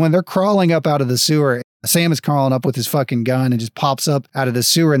this is when they're crawling up out of the sewer, Sam is crawling up with his fucking gun and just pops up out of the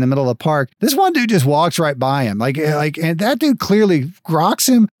sewer in the middle of the park. This one dude just walks right by him. And that dude clearly grokks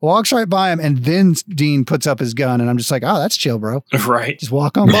him, walks right by him, and then Dean puts up his gun. And I'm just like, oh, that's chill, bro. Right. Just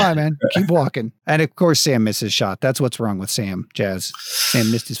walk on by, man. Keep walking. And of course, Sam misses his shot. That's what's wrong with Sam, Jazz.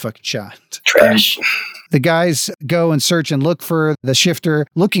 Sam missed his fucking shot. Trash. The guys go and search and look for the shifter,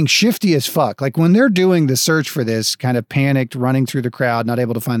 looking shifty as fuck. Like when they're doing the search for this, kind of panicked, running through the crowd, not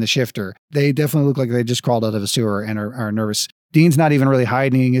able to find the shifter, they definitely look like they just crawled out of a sewer and are nervous. Dean's not even really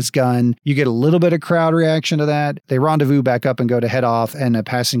hiding his gun. You get a little bit of crowd reaction to that. They rendezvous back up and go to head off, and a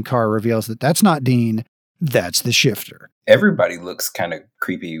passing car reveals that that's not Dean, that's the shifter. Everybody looks kind of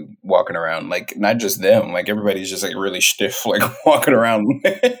creepy walking around. Like, not just them. Like, everybody's just like really stiff, like walking around.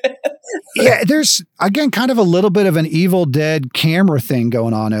 Yeah, there's, again, kind of a little bit of an Evil Dead camera thing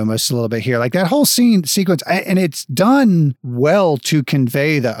going on almost a little bit here. Like that whole sequence, and it's done well to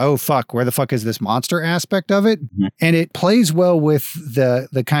convey the, oh, fuck, where the fuck is this monster aspect of it? Mm-hmm. And it plays well with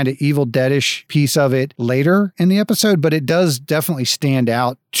the kind of Evil Dead-ish piece of it later in the episode, but it does definitely stand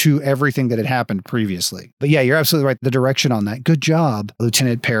out to everything that had happened previously. But yeah, you're absolutely right. The direction on that. Good job,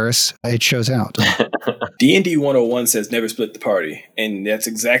 Lieutenant Paris. It shows out. D&D 101 says never split the party, and that's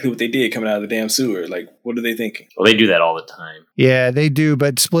exactly what they did coming out of the damn sewer. Like, what are they thinking? Well, they do that all the time. Yeah, they do,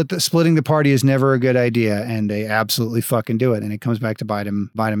 but splitting the party is never a good idea, and they absolutely fucking do it, and it comes back to bite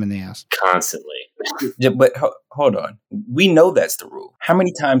them in the ass. Constantly. Yeah, but hold on. We know that's the rule. How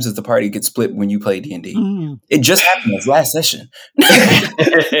many times does the party get split when you play D&D? It just happened this last session. We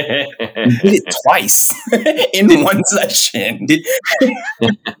did it twice in one session.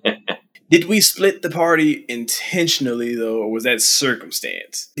 Did we split the party intentionally, though, or was that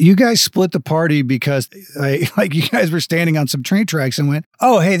circumstance? You guys split the party because like you guys were standing on some train tracks and went,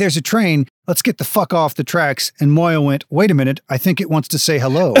 oh, hey, there's a train. Let's get the fuck off the tracks. And Moya went, wait a minute. I think it wants to say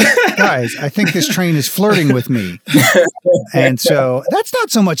hello. Guys, I think this train is flirting with me. And so that's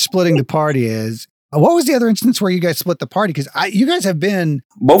not so much splitting the party as... What was the other instance where you guys split the party? Because you guys have been...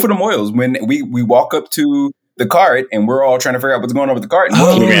 Both of them oils. When we walk up to the cart and we're all trying to figure out what's going on with the cart.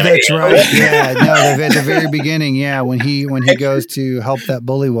 Oh, that's right. Yeah, no, at the very beginning, yeah, when he goes to help that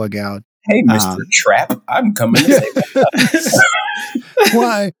bullywug out. Hey, Mr. Trap, I'm coming to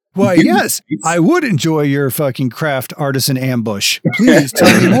Why, yes, I would enjoy your fucking craft artisan ambush. Please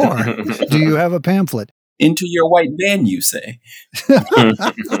tell me more. Do you have a pamphlet? Into your white van, you say.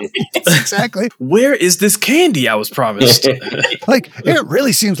 Exactly. Where is this candy I was promised? Like, it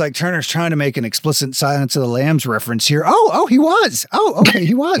really seems like Turner's trying to make an explicit Silence of the Lambs reference here. Oh, he was. Oh, okay,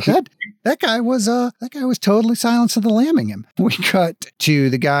 he was. That guy was totally Silence of the Lambing him. We cut to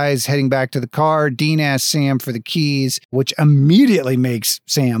the guys heading back to the car. Dean asks Sam for the keys, which immediately makes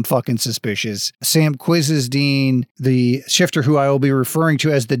Sam fucking suspicious. Sam quizzes Dean, the shifter who I will be referring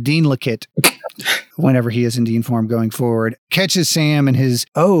to as the Deanlicate whenever he is in Dean form going forward, catches Sam and his,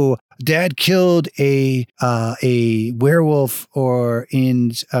 Dad killed a werewolf or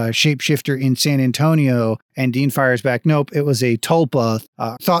in shapeshifter in San Antonio, and Dean fires back, nope, it was a tulpa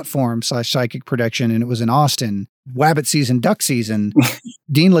thought form / psychic projection, and it was in Austin. Wabbit season, duck season.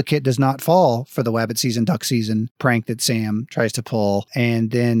 Deanlicate does not fall for the Wabbit season, duck season prank that Sam tries to pull.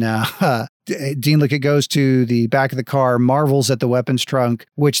 And then Deanlicate goes to the back of the car, marvels at the weapons trunk,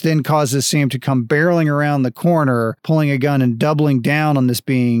 which then causes Sam to come barreling around the corner, pulling a gun and doubling down on this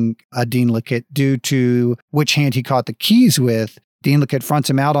being a Deanlicate due to which hand he caught the keys with. Deanlicate fronts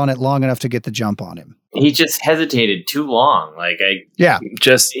him out on it long enough to get the jump on him. He just hesitated too long.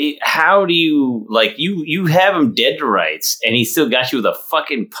 How do you, you have him dead to rights and he still got you with a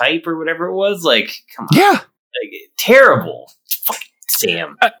fucking pipe or whatever it was? Like, come on. Yeah. Terrible. Fucking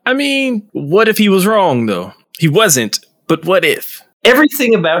Sam. I mean, what if he was wrong, though? He wasn't, but what if?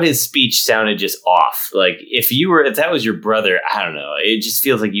 Everything about his speech sounded just off. Like, if that was your brother, I don't know. It just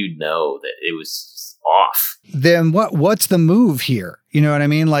feels like you'd know that it was off. Then what's the move here? You know what I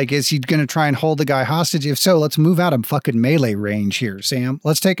mean? Like, is he going to try and hold the guy hostage? If so, let's move out of fucking melee range here, Sam.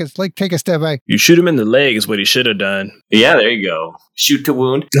 Let's take a step back. You shoot him in the leg is what he should have done. Yeah, there you go. Shoot to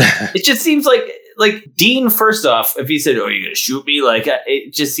wound. It just seems like Dean, first off, if he said, "Oh, you're going to shoot me,"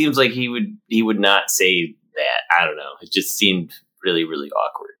 it just seems like he would not say that. I don't know. It just seemed really, really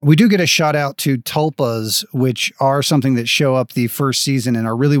awkward. We do get a shout out to tulpas, which are something that show up the first season and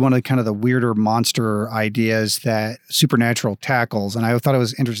are really one of the kind of the weirder monster ideas that Supernatural tackles. And I thought it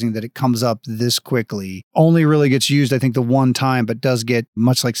was interesting that it comes up this quickly. Only really gets used, I think, the one time, but does get,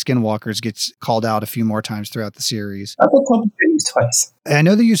 much like Skinwalkers, gets called out a few more times throughout the series. I think tulpas get used twice. I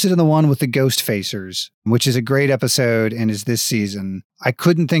know they used it in the one with the Ghost Facers, which is a great episode and is this season. I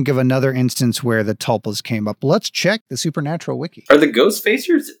couldn't think of another instance where the tulpas came up. Let's check the Supernatural wiki. Are the Ghost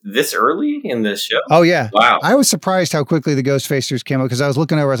Facers this early in this show? Oh, yeah. Wow. I was surprised how quickly the Ghost Facers came up because I was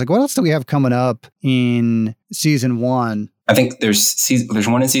looking over. I was like, what else do we have coming up in season 1? I think there's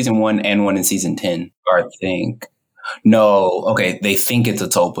one in season 1 and one in season 10. Or I think. No. Okay. They think it's a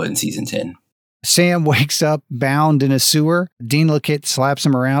tulpa in season 10. Sam wakes up bound in a sewer. Deanlicate slaps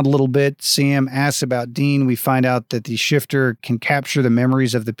him around a little bit. Sam asks about Dean. We find out that the shifter can capture the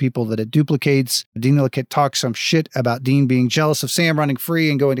memories of the people that it duplicates. Deanlicate talks some shit about Dean being jealous of Sam running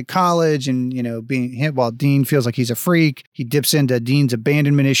free and going to college and, being hit while Dean feels like he's a freak. He dips into Dean's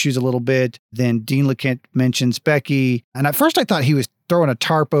abandonment issues a little bit. Then Deanlicate mentions Becky. And at first I thought he was throwing a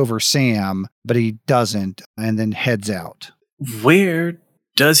tarp over Sam, but he doesn't, and then heads out. Where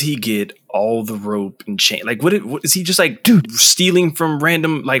does he get all the rope and chain? Like, what is he just like, dude, stealing from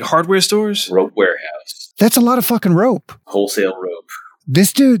random hardware stores? Rope warehouse. That's a lot of fucking rope. Wholesale rope.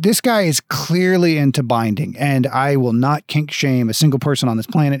 This guy is clearly into binding, and I will not kink shame a single person on this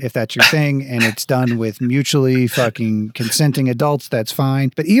planet if that's your thing, and it's done with mutually fucking consenting adults, that's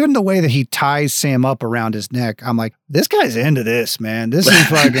fine. But even the way that he ties Sam up around his neck, I'm like, this guy's into this, man. This is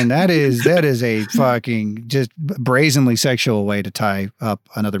fucking, that is a fucking just brazenly sexual way to tie up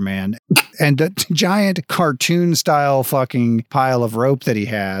another man. And the giant cartoon style fucking pile of rope that he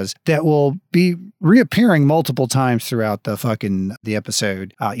has that will be reappearing multiple times throughout the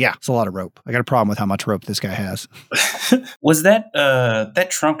episode. Yeah, it's a lot of rope. I got a problem with how much rope this guy has. Was that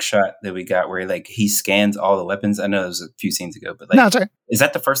trunk shot that we got where like he scans all the weapons? I know it was a few scenes ago, but like, no, it's okay. Is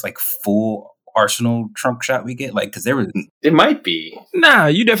that the first like full arsenal trunk shot we get? Like, because there was, It might be. Nah,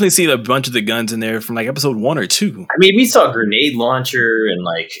 you definitely see a bunch of the guns in there from like episode 1 or 2. I mean, we saw a grenade launcher and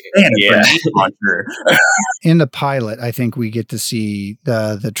like, launcher. In the pilot, I think we get to see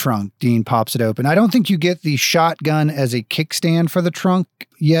the trunk. Dean pops it open. I don't think you get the shotgun as a kickstand for the trunk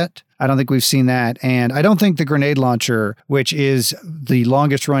yet. I don't think we've seen that. And I don't think the grenade launcher, which is the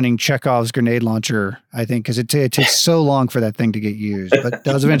longest running Chekhov's grenade launcher, I think, because it takes so long for that thing to get used, but it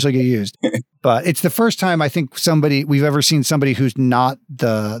does eventually get used. But it's the first time I think we've ever seen somebody who's not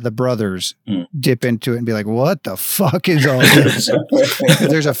the brothers dip into it and be like, what the fuck is all this?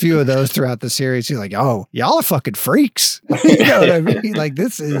 There's a few of those throughout the series. You're like, oh, y'all are fucking freaks. You know what I mean? Like,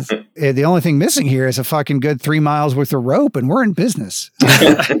 this is the only thing missing here is a fucking good 3 miles worth of rope, and we're in business.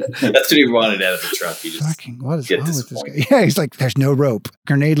 That's what he wanted out of the truck. He just fucking, what is wrong with this guy? Yeah, he's like, there's no rope.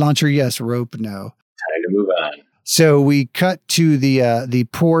 Grenade launcher, yes. Rope, no. Time to move on. So we cut to the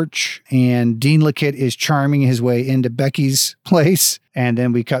porch, and Dean Lickett is charming his way into Becky's place. And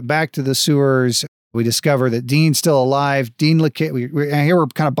then we cut back to the sewers. We discover that Dean's still alive. Dean Lickett, here we're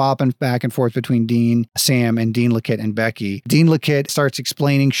kind of bopping back and forth between Dean, Sam, and Dean Lickett and Becky. Dean Lickett starts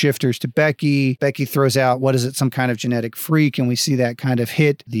explaining shifters to Becky. Becky throws out, what is it, some kind of genetic freak? And we see that kind of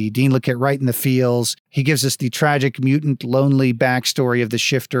hit the Dean Lickett right in the feels. He gives us the tragic, mutant, lonely backstory of the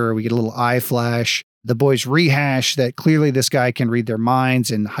shifter. We get a little eye flash. The boys rehash that clearly this guy can read their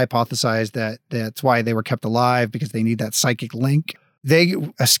minds and hypothesize that that's why they were kept alive, because they need that psychic link. They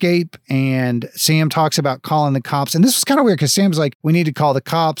escape, and Sam talks about calling the cops. And this was kind of weird because Sam's like, we need to call the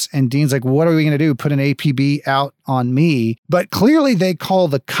cops. And Dean's like, what are we going to do? Put an APB out on me? But clearly they call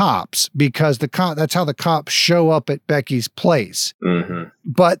the cops because that's how the cops show up at Becky's place. Mm-hmm.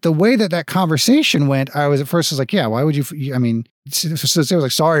 But the way that conversation went, I was like, yeah, why would you? I mean, so it was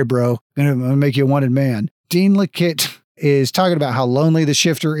like, sorry, bro, I'm going to make you a wanted man. Dean Lickett is talking about how lonely the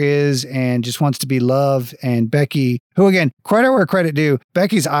shifter is and just wants to be loved. And Becky, who again, credit where credit due,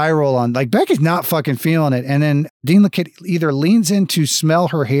 Becky's eye roll on, like, Becky's not fucking feeling it. And then Dean Lickett either leans in to smell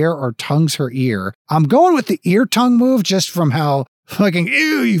her hair or tongues her ear. I'm going with the ear tongue move just from how fucking,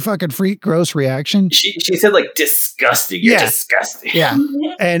 ew, you fucking freak, gross reaction. She said like disgusting. You're disgusting. Yeah.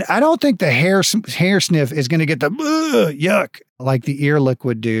 And I don't think the hair sniff is going to get the yuck like the ear lick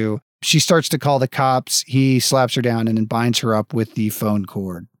would do. She starts to call the cops. He slaps her down and then binds her up with the phone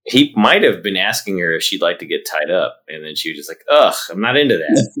cord. He might have been asking her if she'd like to get tied up. And then she was just like, ugh, I'm not into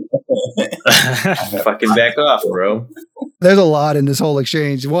that. Fucking back off, bro. There's a lot in this whole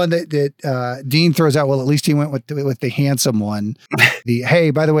exchange. One that Dean throws out, well, at least he went with the handsome one. Hey,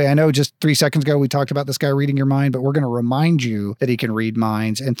 by the way, I know just 3 seconds ago we talked about this guy reading your mind, but we're going to remind you that he can read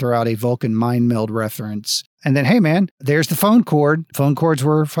minds, and throw out a Vulcan mind meld reference. And then, hey, man, there's the phone cord. Phone cords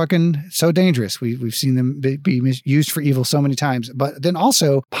were fucking so dangerous. We've seen them be used for evil so many times. But then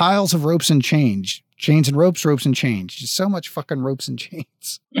also piles of ropes and chains and ropes and chains. Just so much fucking ropes and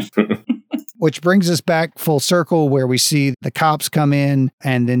chains. Which brings us back full circle where we see the cops come in,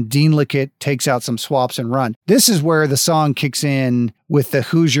 and then Dean Lickett takes out some swaps and run. This is where the song kicks in with the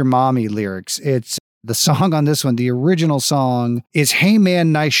Who's Your Mommy lyrics. It's the song on this one. The original song is Hey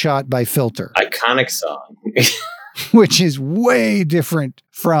Man, Nice Shot by Filter. Iconic song. Which is way different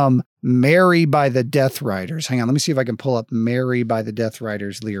from Mary by the Death Riders. Hang on, let me see if I can pull up Mary by the Death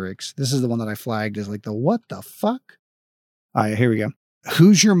Riders lyrics. This is the one that I flagged as like the what the fuck? All right, here we go.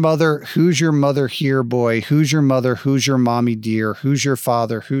 Who's your mother? Who's your mother here, boy? Who's your mother? Who's your mommy dear? Who's your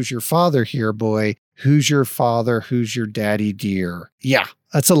father? Who's your father here, boy? Who's your father? Who's your daddy dear? Yeah,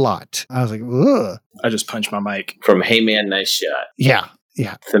 that's a lot. I was like, ugh. I just punched my mic. From Hey Man, Nice Shot. Yeah.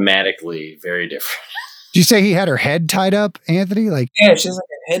 Thematically, very different. Did you say he had her head tied up, Anthony? Like, yeah, she has like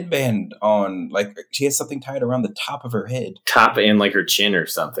a headband on, like she has something tied around the top of her head. Top and like her chin or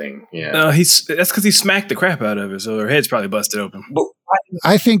something. Yeah. That's because he smacked the crap out of her, so her head's probably busted open. But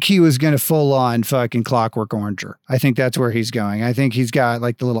I think he was going to full on fucking Clockwork Orange her. I think that's where he's going. I think he's got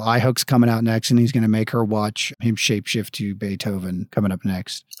like the little eye hooks coming out next, and he's going to make her watch him shapeshift to Beethoven coming up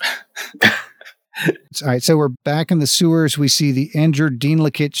next. All right, so we're back in the sewers. We see the injured Dean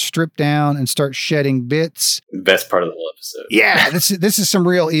Lakich strip down and start shedding bits. Best part of the whole episode. Yeah, this is some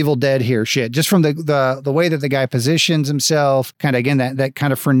real Evil Dead here shit. Just from the way that the guy positions himself, kind of again that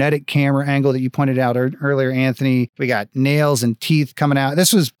kind of frenetic camera angle that you pointed out earlier, Anthony. We got nails and teeth coming out.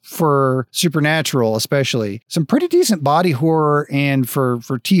 This was for Supernatural, especially some pretty decent body horror, and for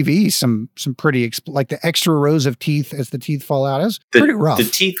TV, some pretty like the extra rows of teeth as the teeth fall out. It was pretty rough. The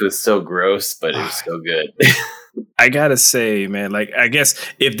teeth was so gross, but it was so good. I gotta say, man, like I guess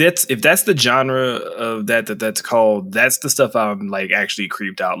if that's the genre of that's called, that's the stuff I'm like actually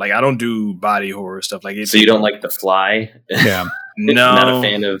creeped out. Like I don't do body horror stuff like it. So you don't like The Fly? Yeah. No, not a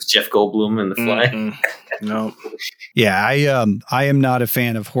fan of Jeff Goldblum and The Fly. No. Yeah, I am not a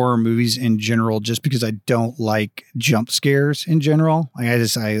fan of horror movies in general, just because I don't like jump scares in general. Like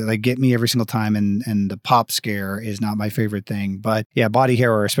I get me every single time, and the pop scare is not my favorite thing. But yeah, body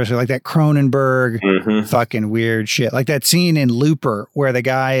horror, especially like that Cronenberg fucking weird shit. Like that scene in Looper where the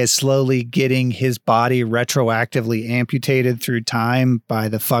guy is slowly getting his body retroactively amputated through time by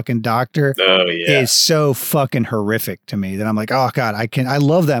the fucking doctor. Oh yeah. Is so fucking horrific to me that I'm like, oh God, I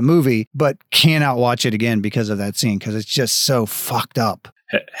love that movie, but cannot watch it again because of that scene, because it's just so fucked up.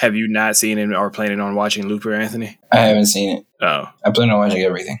 Have you not seen it or planning on watching Looper, Anthony? I haven't seen it. Oh. I plan on watching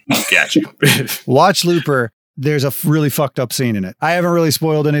everything. Gotcha. Watch Looper. There's a really fucked up scene in it. I haven't really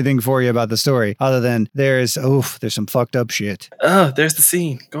spoiled anything for you about the story, other than there's some fucked up shit. Oh, there's the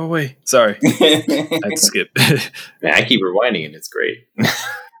scene. Go away. Sorry. I'd skip. Man, I keep rewinding and it's great.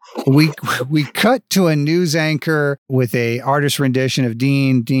 We cut to a news anchor with a artist rendition of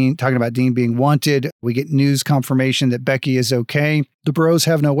Dean talking about Dean being wanted. We get news confirmation that Becky is okay. The bros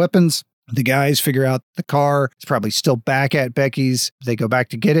have no weapons. The guys figure out the car is probably still back at Becky's. They go back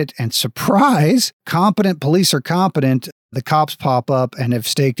to get it, and surprise, police are competent. The cops pop up and have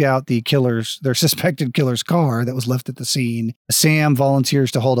staked out their suspected killer's car that was left at the scene. Sam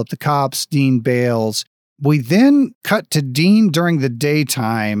volunteers to hold up the cops. Dean bails. We then cut to Dean during the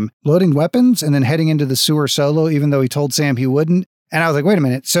daytime, loading weapons and then heading into the sewer solo, even though he told Sam he wouldn't. And I was like, wait a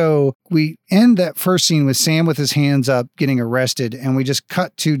minute. So we end that first scene with Sam with his hands up getting arrested, and we just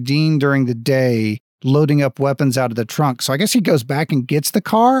cut to Dean during the day loading up weapons out of the trunk. So I guess he goes back and gets the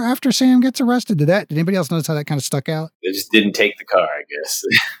car after Sam gets arrested. Did anybody else notice how that kind of stuck out? They just didn't take the car, I guess.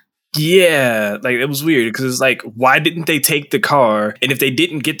 Yeah, like it was weird because it's like, why didn't they take the car? And if they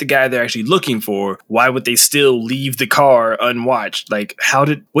didn't get the guy they're actually looking for, why would they still leave the car unwatched? Like,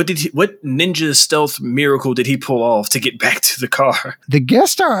 what ninja stealth miracle did he pull off to get back to the car? The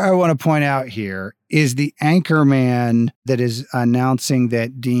guest star I want to point out here is the anchor man that is announcing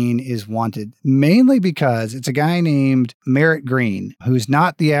that Dean is wanted, mainly because it's a guy named Merritt Green, who's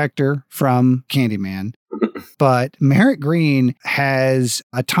not the actor from Candyman. But Merritt Green has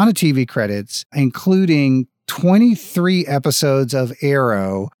a ton of TV credits, including 23 episodes of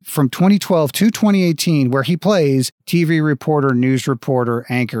Arrow from 2012 to 2018, where he plays TV reporter, news reporter,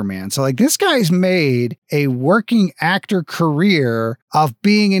 anchorman. So like this guy's made a working actor career of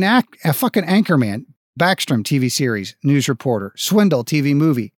being a fucking anchorman. Backstrom TV series, news reporter. Swindle TV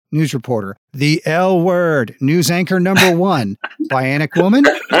movie, news reporter. The L Word, news anchor number 1. Bionic Woman,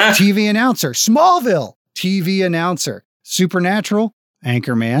 TV announcer. Smallville, TV announcer. Supernatural,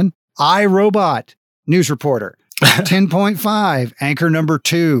 anchorman. iRobot, news reporter. 10.5, anchor number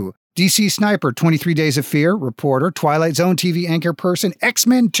 2. DC Sniper, 23 Days of Fear, reporter. Twilight Zone TV anchor person.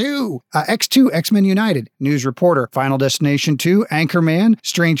 X-Men 2, X2, X-Men United, news reporter. Final Destination 2, anchorman.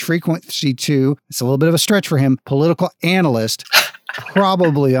 Strange Frequency 2, it's a little bit of a stretch for him. Political analyst.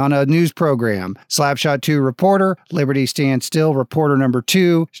 Probably on a news program. Slapshot 2, reporter. Liberty Stand Still, reporter number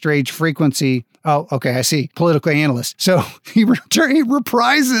 2. Strange Frequency. Oh, okay, I see. Political analyst. So he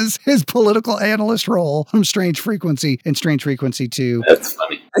reprises his political analyst role from Strange Frequency and Strange Frequency 2. That's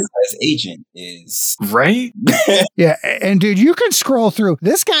funny. This guy's agent is... Right? Yeah, and dude, you can scroll through.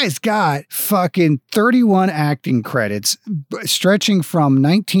 This guy's got fucking 31 acting credits stretching from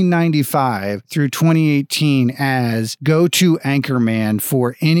 1995 through 2018 as go-to anchorman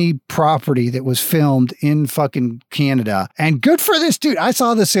for any property that was filmed in fucking Canada. And good for this dude. I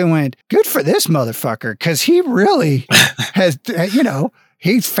saw this and went, good for this motherfucker, because he really has,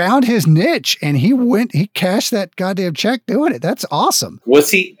 he's found his niche and he cashed that goddamn check doing it. That's awesome. Was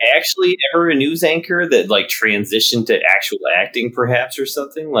he actually ever a news anchor that like transitioned to actual acting perhaps or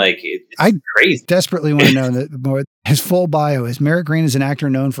something? Like it's crazy. Desperately want to know that more. His full bio is Merritt Green is an actor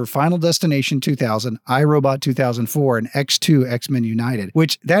known for Final Destination 2000, iRobot 2004, and X2 X-Men United,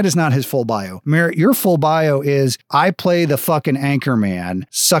 which that is not his full bio. Merritt, your full bio is I play the fucking Anchorman.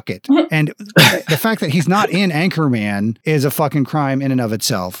 Suck it. And the fact that he's not in Anchorman is a fucking crime in and of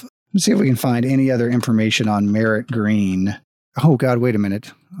itself. Let's see if we can find any other information on Merritt Green. Oh, God, wait a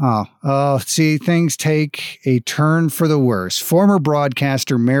minute. See, things take a turn for the worse. Former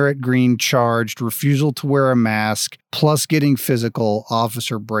broadcaster Merritt Green charged refusal to wear a mask, plus getting physical.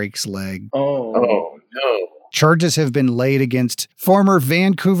 Officer breaks leg. Oh no. Charges have been laid against former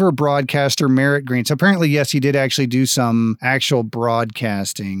Vancouver broadcaster Merritt Green. So apparently, yes, he did actually do some actual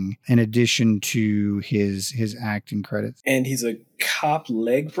broadcasting in addition to his acting credits. And he's a cop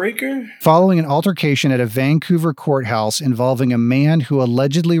leg breaker? Following an altercation at a Vancouver courthouse involving a man who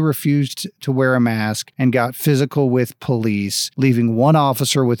allegedly refused to wear a mask and got physical with police, leaving one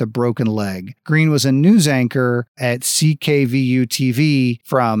officer with a broken leg. Green was a news anchor at CKVU TV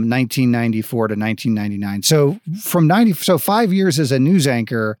from 1994 to 1999. So 5 years as a news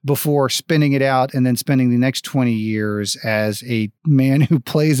anchor before spinning it out and then spending the next 20 years as a man who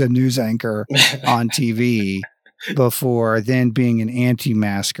plays a news anchor on TV. Before then being an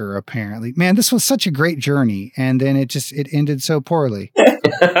anti-masker, apparently. Man, this was such a great journey, and then it ended so poorly.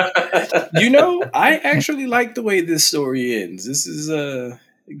 I actually like the way this story ends. This is it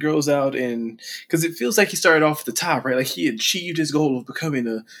grows out because it feels like he started off at the top, right? Like he achieved his goal of becoming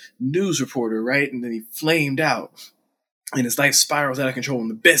a news reporter, right? And then he flamed out. And his life spirals out of control, and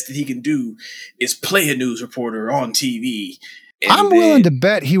the best that he can do is play a news reporter on TV. I'm willing to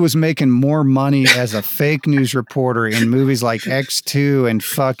bet he was making more money as a fake news reporter in movies like X2 and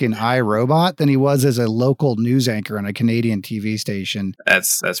fucking iRobot than he was as a local news anchor on a Canadian TV station.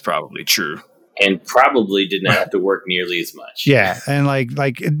 That's probably true. And probably did not have to work nearly as much. Yeah, and like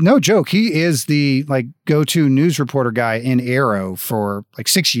no joke, he is the go-to news reporter guy in Arrow for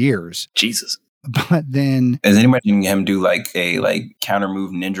 6 years. Jesus. But then has anybody seen him do a counter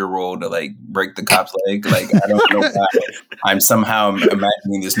move ninja roll to break the cop's leg? I don't know why. I'm somehow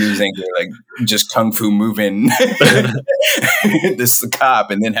imagining this news anchor just kung fu moving this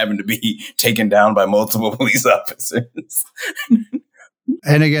cop and then having to be taken down by multiple police officers.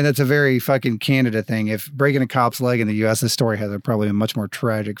 And again, that's a very fucking Canada thing. If breaking a cop's leg in the U.S., this story has probably a much more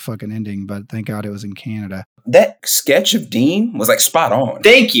tragic fucking ending, but thank God it was in Canada. That sketch of Dean was spot on.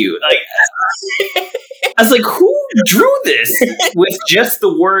 Thank you. I was like, who drew this with just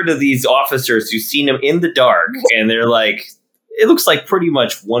the word of these officers who've seen him in the dark? And they're like, it looks like pretty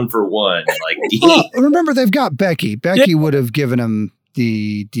much one for one. Dean. Well, remember, they've got Becky. Becky would have given him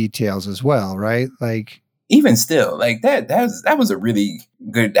the details as well, right? Even still, that was a really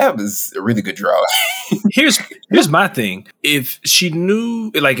good draw. Here's my thing. If she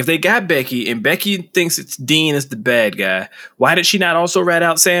knew, if they got Becky and Becky thinks it's Dean is the bad guy, why did she not also rat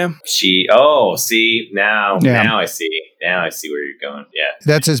out Sam? Now I see. Now I see where you're going. Yeah.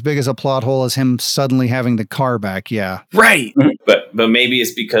 That's as big as a plot hole as him suddenly having the car back. Yeah. Right. But maybe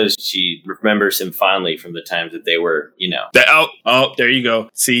it's because she remembers him fondly from the times that they were, there you go.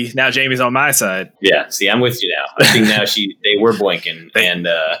 See, now Jamie's on my side. Yeah. See, I'm with you now. I think now they were blinking and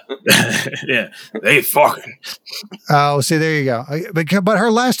yeah, they fucking. Oh, see, there you go. But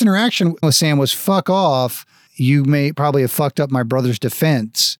her last interaction with Sam was fuck off. You may probably have fucked up my brother's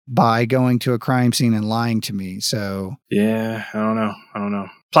defense by going to a crime scene and lying to me. So yeah, I don't know.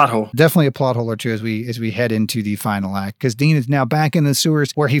 Plot hole. Definitely a plot hole or two as we head into the final act, because Dean is now back in the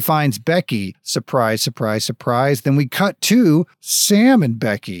sewers where he finds Becky. Surprise, surprise, surprise. Then we cut to Sam and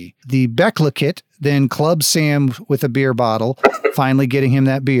Becky. The Becklickit then clubs Sam with a beer bottle, finally getting him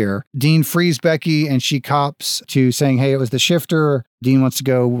that beer. Dean frees Becky and she cops to saying, hey, it was the shifter. Dean wants to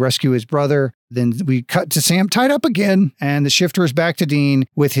go rescue his brother. Then we cut to Sam tied up again, and the shifter is back to Dean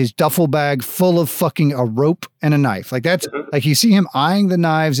with his duffel bag full of fucking a rope and a knife. That's you see him eyeing the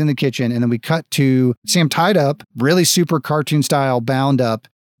knives in the kitchen, and then we cut to Sam tied up, really super cartoon style, bound up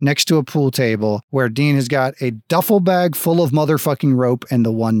next to a pool table where Dean has got a duffel bag full of motherfucking rope and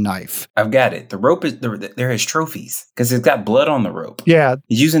the one knife. I've got it. The rope is there is trophies because it's got blood on the rope. Yeah.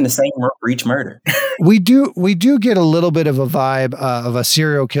 He's using the same rope for each murder. We do get a little bit of a vibe of a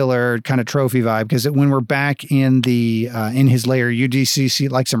serial killer kind of trophy vibe, because when we're back in the in his lair, you do see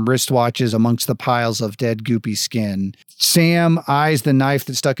some wristwatches amongst the piles of dead goopy skin. Sam eyes the knife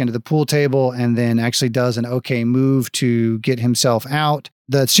that's stuck into the pool table and then actually does an okay move to get himself out.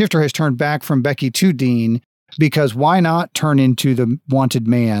 The shifter has turned back from Becky to Dean, because why not turn into the wanted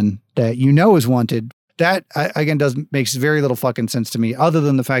man that is wanted? That, again, makes very little fucking sense to me, other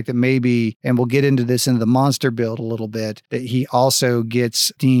than the fact that maybe, and we'll get into this in the monster build a little bit, that he also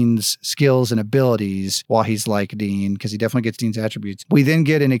gets Dean's skills and abilities while he's like Dean, because he definitely gets Dean's attributes. We then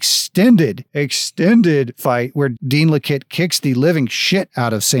get an extended fight where Dean Lickett kicks the living shit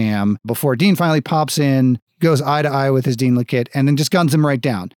out of Sam before Dean finally pops in, goes eye to eye with his Dean Lickett and then just guns him right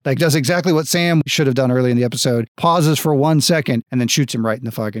down. Like does exactly what Sam should have done early in the episode, pauses for 1 second and then shoots him right in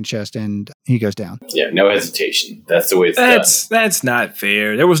the fucking chest and he goes down. Yeah, no hesitation. That's the way it's done. That's not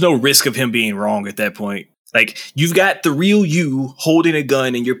fair. There was no risk of him being wrong at that point. Like, you've got the real you holding a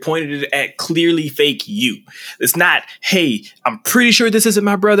gun and you're pointing it at clearly fake you. It's not, hey, I'm pretty sure this isn't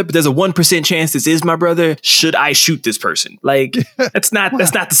my brother, but there's a 1% chance this is my brother. Should I shoot this person? Like, that's not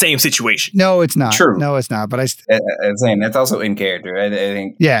the same situation. No, it's not. True. No, it's not. But I'm saying that's also in character. I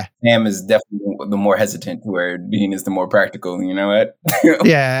think Sam is definitely the more hesitant, where Dean is the more practical. You know what?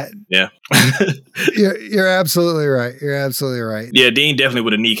 Yeah. You're absolutely right. You're absolutely right. Yeah, Dean definitely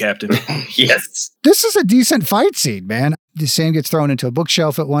would have kneecapped him. Yes. This is a decent fight scene, man. Sam gets thrown into a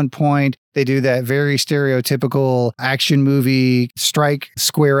bookshelf at one point. They do that very stereotypical action movie strike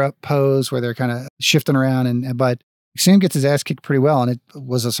square up pose where they're kind of shifting around. But Sam gets his ass kicked pretty well. And it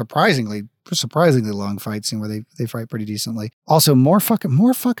was a surprisingly long fight scene where they fight pretty decently. Also, more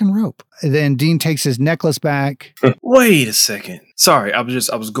fucking rope. Then Dean takes his necklace back. Wait a second. Sorry, I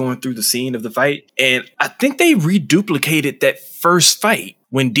was going through the scene of the fight, and I think they reduplicated that first fight.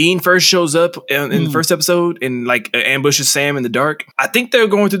 When Dean first shows up in the first episode and like ambushes Sam in the dark, I think they're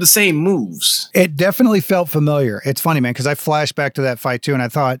going through the same moves. It definitely felt familiar. It's funny, man, because I flashed back to that fight too, and I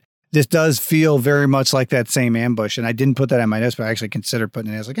thought, this does feel very much like that same ambush. And I didn't put that on my notes, but I actually considered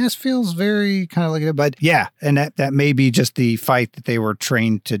putting it. I was like, this feels very kind of like it. But yeah, and that may be just the fight that they were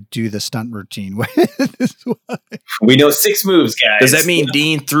trained to do the stunt routine with. We know 6 moves, guys. Does that mean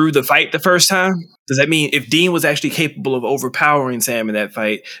Dean threw the fight the first time? Does that mean if Dean was actually capable of overpowering Sam in that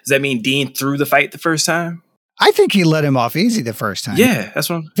fight, does that mean Dean threw the fight the first time? I think he let him off easy the first time. Yeah, that's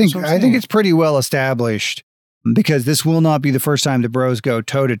what I'm saying. I think it's pretty well established. Because this will not be the first time the bros go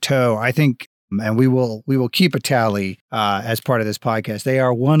toe to toe. I think, and we will keep a tally as part of this podcast. They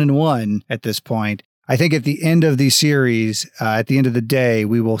are 1-1 at this point. I think at the end of the series, at the end of the day,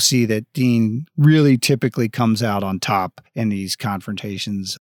 we will see that Dean really typically comes out on top in these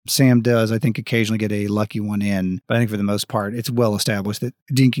confrontations. Sam does, I think, occasionally get a lucky one in, but I think for the most part, it's well established that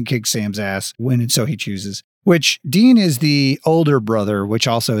Dean can kick Sam's ass when and so he chooses. Which Dean is the older brother, which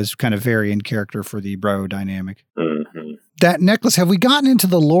also is kind of very in character for the bro dynamic. Mm-hmm. That necklace, have we gotten into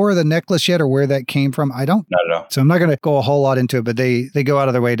the lore of the necklace yet or where that came from? I don't. Not at all. So I'm not going to go a whole lot into it, but they go out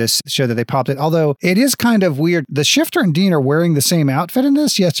of their way to show that they popped it. Although it is kind of weird. The Shifter and Dean are wearing the same outfit in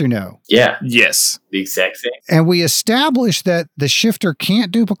this, yes or no? Yeah. Yes. The exact same. And we established that the Shifter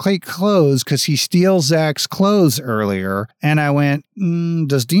can't duplicate clothes because he steals Zach's clothes earlier. And I went,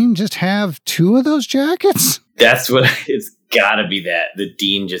 does Dean just have 2 of those jackets? That's what it's gotta be, that the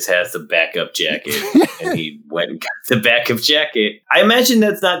Dean just has the backup jacket and he went and got the backup jacket. I imagine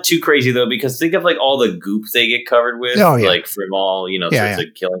that's not too crazy though, because think of like all the goop they get covered with, like from all, sorts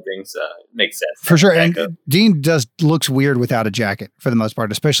of killing things. Makes sense. For sure. And Dean looks weird without a jacket for the most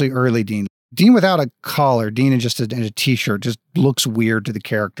part, especially early Dean. Dean without a collar, Dean in just in a t-shirt, just looks weird to the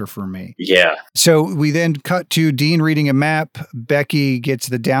character for me. Yeah. So we then cut to Dean reading a map. Becky gets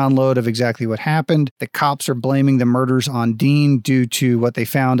the download of exactly what happened. The cops are blaming the murders on Dean due to what they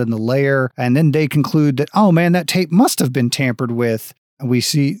found in the lair. And then they conclude that, oh man, that tape must have been tampered with. And we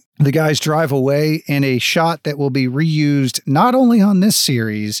see the guys drive away in a shot that will be reused not only on this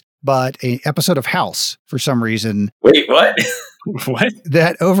series, but an episode of House for some reason. Wait, what? What?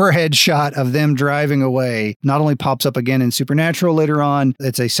 That overhead shot of them driving away not only pops up again in Supernatural later on,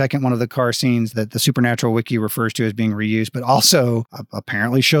 it's a second one of the car scenes that the Supernatural wiki refers to as being reused, but also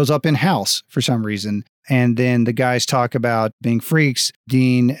apparently shows up in House for some reason. And then the guys talk about being freaks.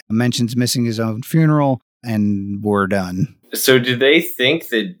 Dean mentions missing his own funeral, and we're done. So do they think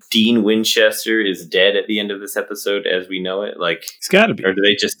that Dean Winchester is dead at the end of this episode as we know it? Like, it's got to be. Or do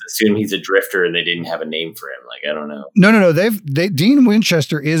they just assume he's a drifter and they didn't have a name for him? Like, I don't know. No. Dean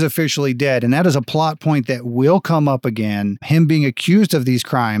Winchester is officially dead, and that is a plot point that will come up again. Him being accused of these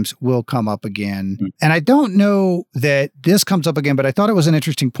crimes will come up again. Mm-hmm. And I don't know that this comes up again, but I thought it was an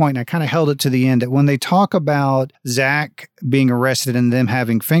interesting point, and I kind of held it to the end, that when they talk about Zach being arrested and them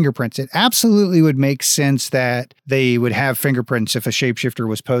having fingerprints, it absolutely would make sense that they would have fingerprints if a shapeshifter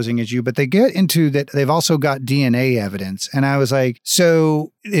was posing as you, but they get into that they've also got DNA evidence. And I was like,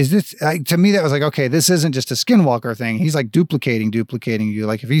 so is this, to me, that was like, okay, this isn't just a skinwalker thing. He's like duplicating you.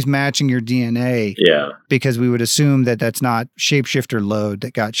 Like if he's matching your DNA, because we would assume that that's not shapeshifter load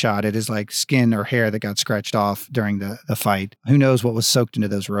that got shot. It is like skin or hair that got scratched off during the fight. Who knows what was soaked into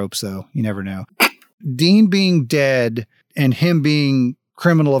those ropes though? You never know. Dean being dead and him being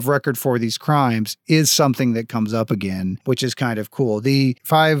criminal of record for these crimes is something that comes up again, which is kind of cool. The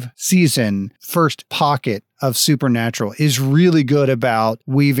 5-season first pocket of Supernatural is really good about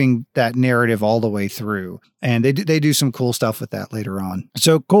weaving that narrative all the way through. And they do some cool stuff with that later on.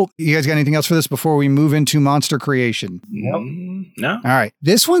 So, Colt, you guys got anything else for this before we move into monster creation? No. All right.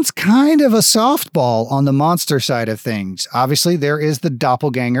 This one's kind of a softball on the monster side of things. Obviously, there is the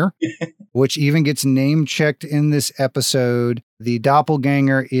doppelganger, which even gets name checked in this episode. The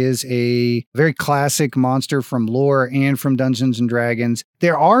doppelganger is a very classic monster from lore and from Dungeons and Dragons.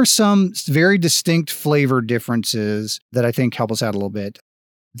 There are some very distinct flavor differences that I think help us out a little bit.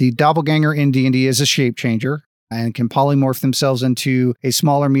 The doppelganger in D&D is a shape changer and can polymorph themselves into a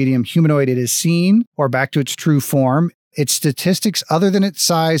smaller medium humanoid it is seen or back to its true form. Its statistics, other than its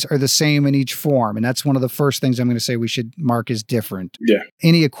size, are the same in each form. And that's one of the first things I'm going to say we should mark as different. Yeah.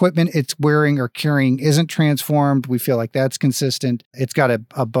 Any equipment it's wearing or carrying isn't transformed. We feel like that's consistent. It's got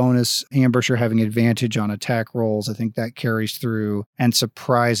a bonus ambusher having advantage on attack rolls. I think that carries through. And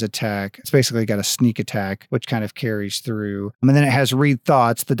surprise attack. It's basically got a sneak attack, which kind of carries through. And then it has read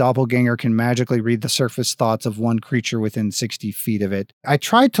thoughts. The doppelganger can magically read the surface thoughts of one creature within 60 feet of it. I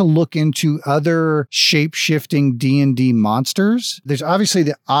tried to look into other shape-shifting D&D monsters. There's obviously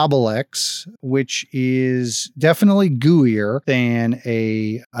the Obelix, which is definitely gooier than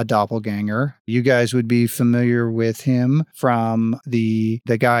a doppelganger. You guys would be familiar with him from the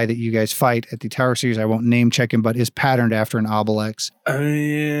guy that you guys fight at the Tower series. I won't name check him, but is patterned after an Obelix.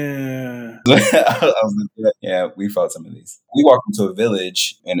 Yeah. Yeah, we fought some of these. We walked into a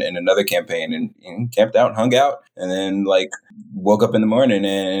village in another campaign and camped out and hung out, and then woke up in the morning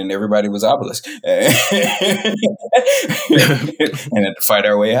and everybody was Obelisk. And had to fight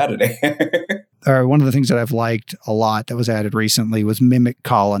our way out of there. One of the things that I've liked a lot that was added recently was mimic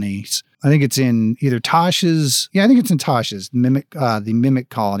colonies. I think it's in either Tosh's. Yeah, I think it's in Tosh's the mimic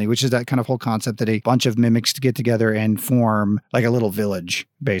colony, which is that kind of whole concept that a bunch of mimics to get together and form like a little village,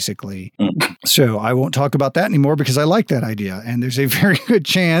 basically. Mm. So I won't talk about that anymore because I like that idea. And there's a very good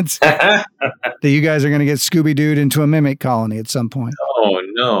chance that you guys are going to get Scooby-Dooed into a mimic colony at some point. Oh,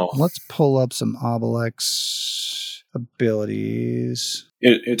 no. Let's pull up some Obelix abilities.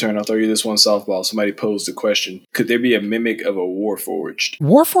 Here, turn. I'll throw you this one softball. Somebody posed the question: could there be a mimic of a Warforged?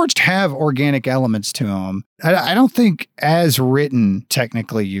 Warforged have organic elements to them. I don't think, as written,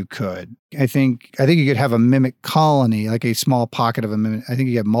 technically you could. I think you could have a mimic colony, like a small pocket of a mimic. I think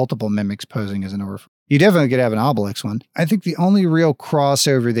you have multiple mimics posing as an Warforged. You definitely could have an Obelix one. I think the only real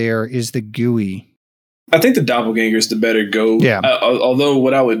crossover there is the GUI. I think the doppelganger is the better go. Yeah. Although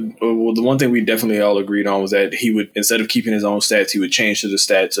the one thing we definitely all agreed on was that he would, instead of keeping his own stats, he would change to the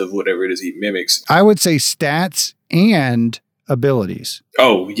stats of whatever it is he mimics. I would say stats and abilities.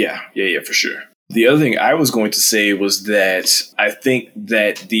 Oh, yeah, for sure. The other thing I was going to say was that I think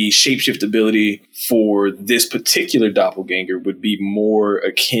that the shapeshift ability for this particular doppelganger would be more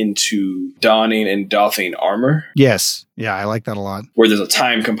akin to donning and doffing armor. Yes. Yeah, I like that a lot. Where there's a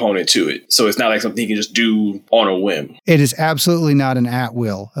time component to it. So it's not like something you can just do on a whim. It is absolutely not an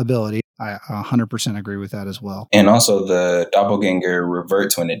at-will ability. I 100% agree with that as well. And also the doppelganger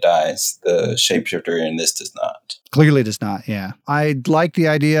reverts when it dies. The shapeshifter in this does not. Clearly does not, yeah. I like the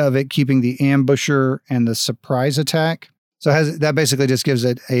idea of it keeping the ambusher and the surprise attack. So that basically just gives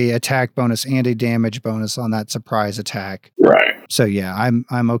it a attack bonus and a damage bonus on that surprise attack. Right. So yeah,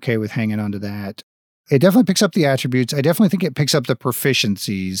 I'm okay with hanging on to that. It definitely picks up the attributes. I definitely think it picks up the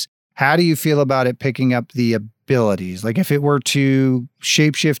proficiencies. How do you feel about it picking up the abilities? Like if it were to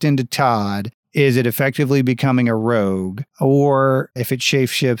shapeshift into Todd, is it effectively becoming a rogue? Or if it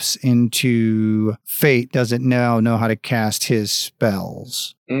shapeshifts into Fate, does it now know how to cast his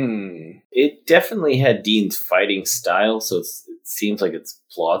spells? It definitely had Dean's fighting style, so it seems like it's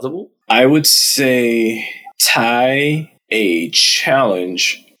plausible. I would say tie a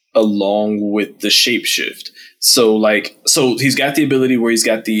challenge along with the shapeshift. So he's got the ability where he's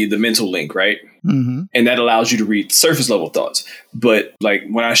got the mental link, right? Mm-hmm. And that allows you to read surface level thoughts. But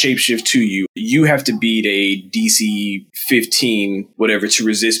when I shapeshift to you, you have to beat a DC 15, whatever, to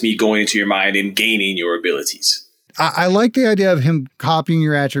resist me going into your mind and gaining your abilities. I like the idea of him copying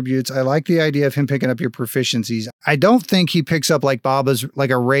your attributes. I like the idea of him picking up your proficiencies. I don't think he picks up like Baba's,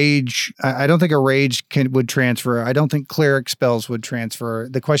 like a rage. I don't think a rage would transfer. I don't think cleric spells would transfer.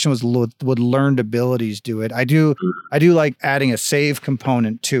 The question was, would learned abilities do it? I do like adding a save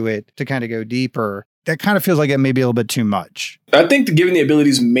component to it to kind of go deeper. That kind of feels like it may be a little bit too much. I think giving the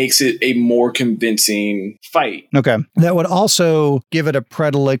abilities makes it a more convincing fight. Okay. That would also give it a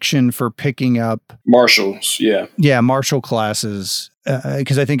predilection for picking up martials. Yeah. Yeah. Martial classes.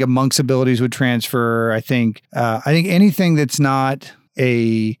 Because I think a monk's abilities would transfer. I think anything that's not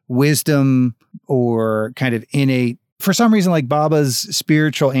a wisdom or kind of innate For some reason, like Baba's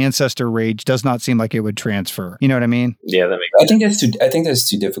spiritual ancestor rage does not seem like it would transfer. You know what I mean? Yeah, that makes sense. I think that's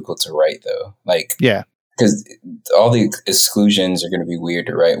too difficult to write, though. Like, yeah, because all the exclusions are going to be weird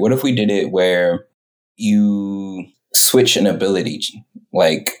to write. What if we did it where you switch an ability,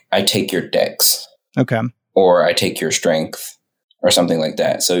 like I take your dex, okay, or I take your strength, or something like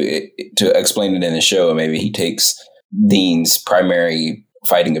that. So to explain it in the show, maybe he takes Dean's primary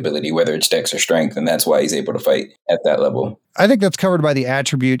fighting ability, whether it's dex or strength, and that's why he's able to fight at that level. I think that's covered by the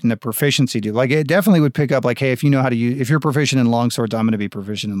attribute and the proficiency, dude. Like, it definitely would pick up, like, hey, if you know how to use, if you're proficient in longswords, I'm going to be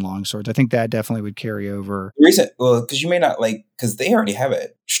proficient in longswords. I think that definitely would carry over. Because you may not because they already have a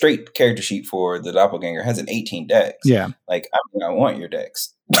straight character sheet for the doppelganger has an 18 dex. Yeah. Like, I want your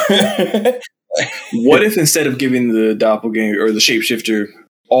dex. What if instead of giving the doppelganger or the shapeshifter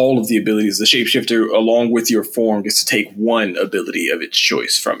all of the abilities, the shapeshifter, along with your form, gets to take one ability of its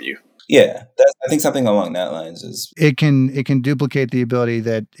choice from you? Yeah, I think something along that lines is it can duplicate the ability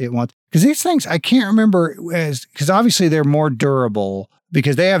that it wants. Because these things, I can't remember, because obviously they're more durable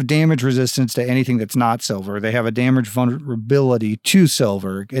because they have damage resistance to anything that's not silver. They have a damage vulnerability to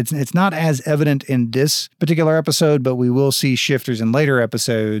silver. It's not as evident in this particular episode, but we will see shifters in later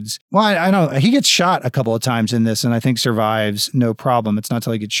episodes. Well, I know he gets shot a couple of times in this and I think survives no problem. It's not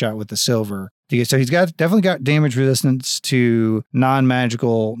until he gets shot with the silver. So he's definitely got damage resistance to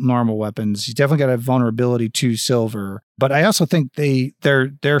non-magical normal weapons. He's definitely got a vulnerability to silver. But I also think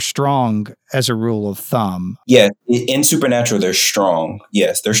they're strong as a rule of thumb. Yeah, in Supernatural they're strong.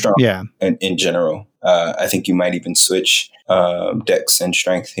 Yes, they're strong. Yeah, in general, I think you might even switch dex and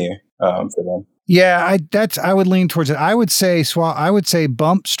strength here for them. Yeah, I would lean towards it. I would say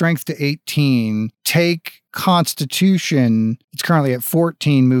bump strength to 18, take Constitution, it's currently at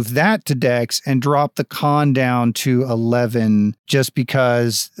 14, move that to Dex and drop the con down to 11 just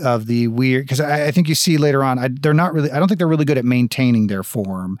because of the weird, because I think you see later on, I don't think they're really good at maintaining their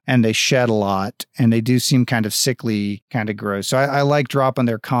form and they shed a lot and they do seem kind of sickly, kind of gross. So I like dropping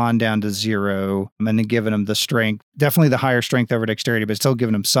their con down to 0 and then giving them the strength, definitely the higher strength over dexterity, but still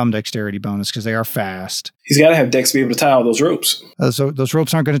giving them some dexterity bonus because they are fast. He's got to have Dex to be able to tie all those ropes. So those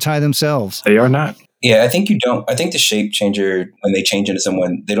ropes aren't going to tie themselves. They are not. Yeah, I think you don't. I think the shape changer, when they change into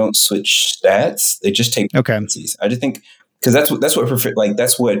someone, they don't switch stats. They just take proficiencies. I just think because that's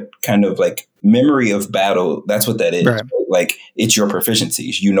what kind of like memory of battle. That's what that is. Right. Like it's your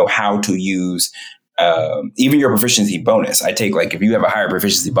proficiencies. You know how to use even your proficiency bonus. I take like if you have a higher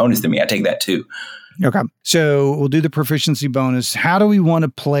proficiency bonus than me, I take that too. Okay. So we'll do the proficiency bonus. How do we want to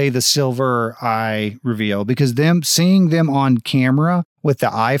play the silver eye reveal? Because seeing them on camera with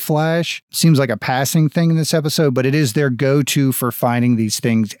the eye flash seems like a passing thing in this episode, but it is their go-to for finding these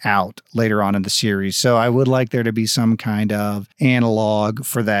things out later on in the series. So I would like there to be some kind of analog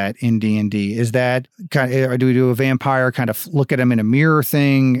for that in D&D. Is that or do we do a vampire kind of look at them in a mirror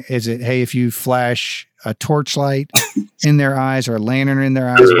thing? Is it, hey, if you flash a torchlight in their eyes or a lantern in their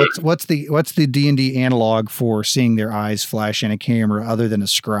eyes? What's the D&D analog for seeing their eyes flash in a camera other than a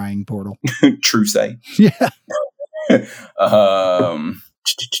scrying portal? True sight. Yeah.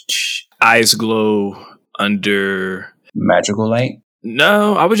 Eyes glow under magical light.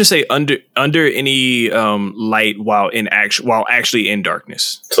 No, I would just say under any light while actually in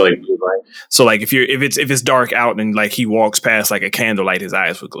darkness. So like blue light. So like if it's dark out and like he walks past like a candlelight, his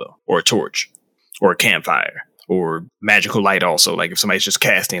eyes would glow, or a torch, or a campfire, or magical light. Also, like if somebody's just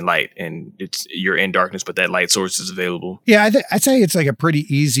casting light and you're in darkness, but that light source is available. Yeah, I'd say it's like a pretty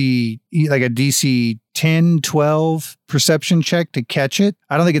easy, like a DC 10, 12 perception check to catch it.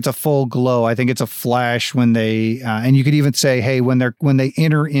 I don't think it's a full glow. I think it's a flash when they, and you could even say, hey, when they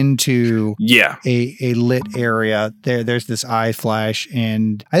enter into a lit area, there's this eye flash.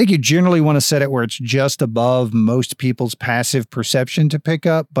 And I think you generally want to set it where it's just above most people's passive perception to pick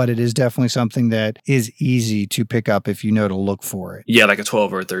up, but it is definitely something that is easy to pick up if you know to look for it. Yeah, like a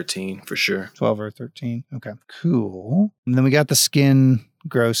 12 or a 13 for sure. 12 or 13. Okay, cool. And then we got the skin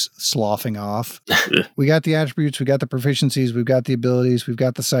gross sloughing off. We got the attributes, we got the proficiencies, we've got the abilities, we've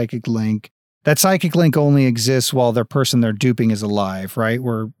got the psychic link. That psychic link only exists while the person they're duping is alive, right?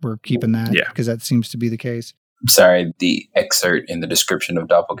 We're keeping that because that seems to be the case. Sorry, the excerpt in the description of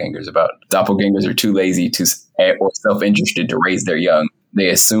doppelgangers about doppelgangers are too lazy or self-interested to raise their young. They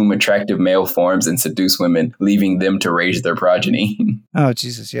assume attractive male forms and seduce women, leaving them to raise their progeny. Oh,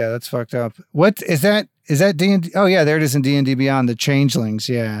 Jesus. Yeah, that's fucked up. What is that? Is that D&D? Oh, yeah, there it is in D&D Beyond, the changelings.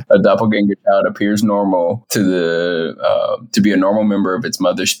 Yeah. A doppelganger child appears normal to be a normal member of its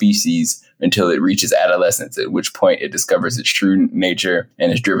mother species until it reaches adolescence, at which point it discovers its true nature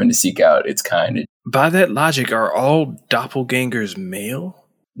and is driven to seek out its kind. By that logic, are all doppelgangers male?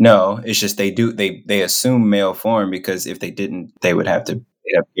 No, it's just they assume male form because if they didn't, they'd have to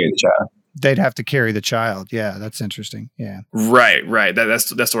carry the child. They'd have to carry the child. Yeah, that's interesting. Yeah. Right. That's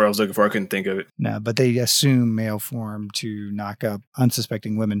the word I was looking for. I couldn't think of it. No, but they assume male form to knock up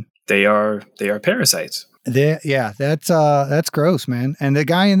unsuspecting women. They are parasites. That's gross, man. And the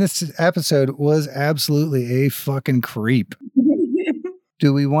guy in this episode was absolutely a fucking creep.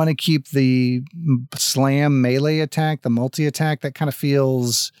 Do we want to keep the slam melee attack, the multi-attack? That kind of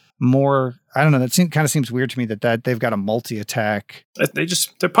feels more, I don't know, that kind of seems weird to me that they've got a multi-attack.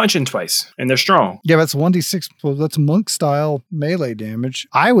 They're punching twice, and they're strong. Yeah, that's 1d6, well, that's monk-style melee damage.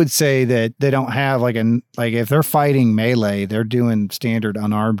 I would say that they don't have if they're fighting melee, they're doing standard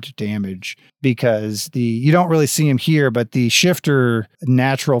unarmed damage, because you don't really see him here, but the shifter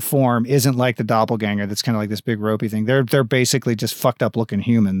natural form isn't like the doppelganger that's kind of like this big ropey thing. They're basically just fucked up looking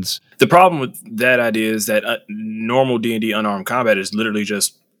humans. The problem with that idea is that normal D&D unarmed combat is literally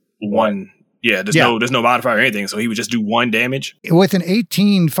just one. Yeah, there's no modifier or anything, so he would just do 1 damage. With an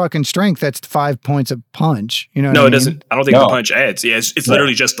 18 fucking strength, that's 5 points of punch. You know? No, it doesn't. I don't think the punch adds. Yeah, it's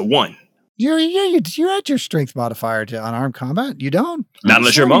literally just the 1. You add your strength modifier to unarmed combat. You don't. Not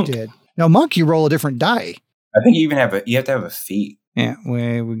unless you're a monk. No, monk, you roll a different die. I think you have to have a feat. Yeah,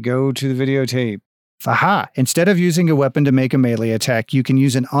 we go to the videotape. Aha! Instead of using a weapon to make a melee attack, you can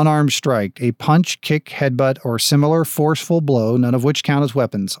use an unarmed strike, a punch, kick, headbutt, or similar forceful blow, none of which count as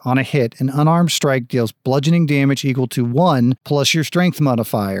weapons. On a hit, an unarmed strike deals bludgeoning damage equal to 1 plus your strength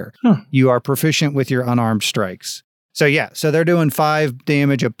modifier. You are proficient with your unarmed strikes. So they're doing 5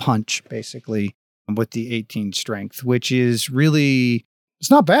 damage a punch, basically, with the 18 strength, which is really... It's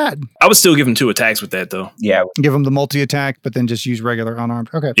not bad. I would still give him 2 attacks with that, though. Yeah. Give him the multi-attack, but then just use regular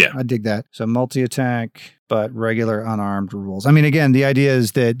unarmed. Okay. Yeah. I dig that. So multi-attack, but regular unarmed rules. I mean, again, the idea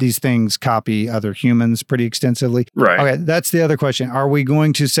is that these things copy other humans pretty extensively. Right. Okay, that's the other question. Are we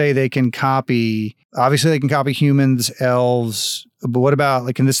going to say they can copy... Obviously, they can copy humans, elves, but what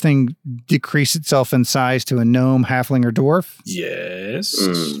about, can this thing decrease itself in size to a gnome, halfling, or dwarf? Yes.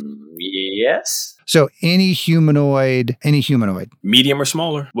 Yes. So any humanoid. Medium or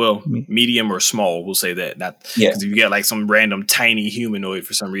smaller? Well, medium or small, we'll say that. Because if you got some random tiny humanoid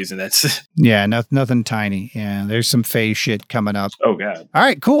for some reason, that's... Yeah, nothing tiny. Yeah, there's some phase shit coming up. Oh, God. All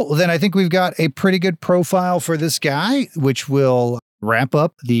right, cool. Well, then I think we've got a pretty good profile for this guy, which will wrap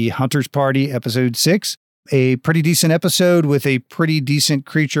up the Hunter's Party episode 6. A pretty decent episode with a pretty decent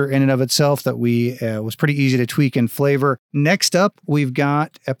creature in and of itself that was pretty easy to tweak and flavor. Next up, we've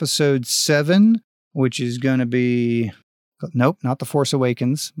got episode 7, which is going to be... Nope, not The Force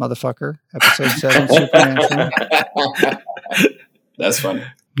Awakens, motherfucker. Episode 7, Supernatural. That's funny.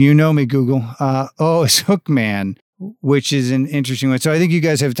 You know me, Google. It's Hookman, which is an interesting one. So I think you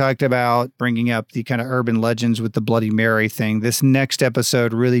guys have talked about bringing up the kind of urban legends with the Bloody Mary thing. This next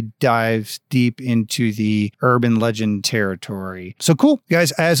episode really dives deep into the urban legend territory. So cool,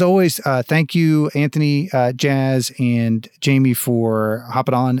 guys. As always, thank you, Anthony, Jazz, and Jamie for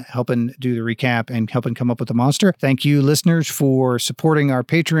hopping on, helping do the recap, and helping come up with the monster. Thank you, listeners, for supporting our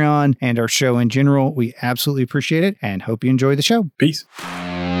Patreon and our show in general. We absolutely appreciate it and hope you enjoy the show. Peace.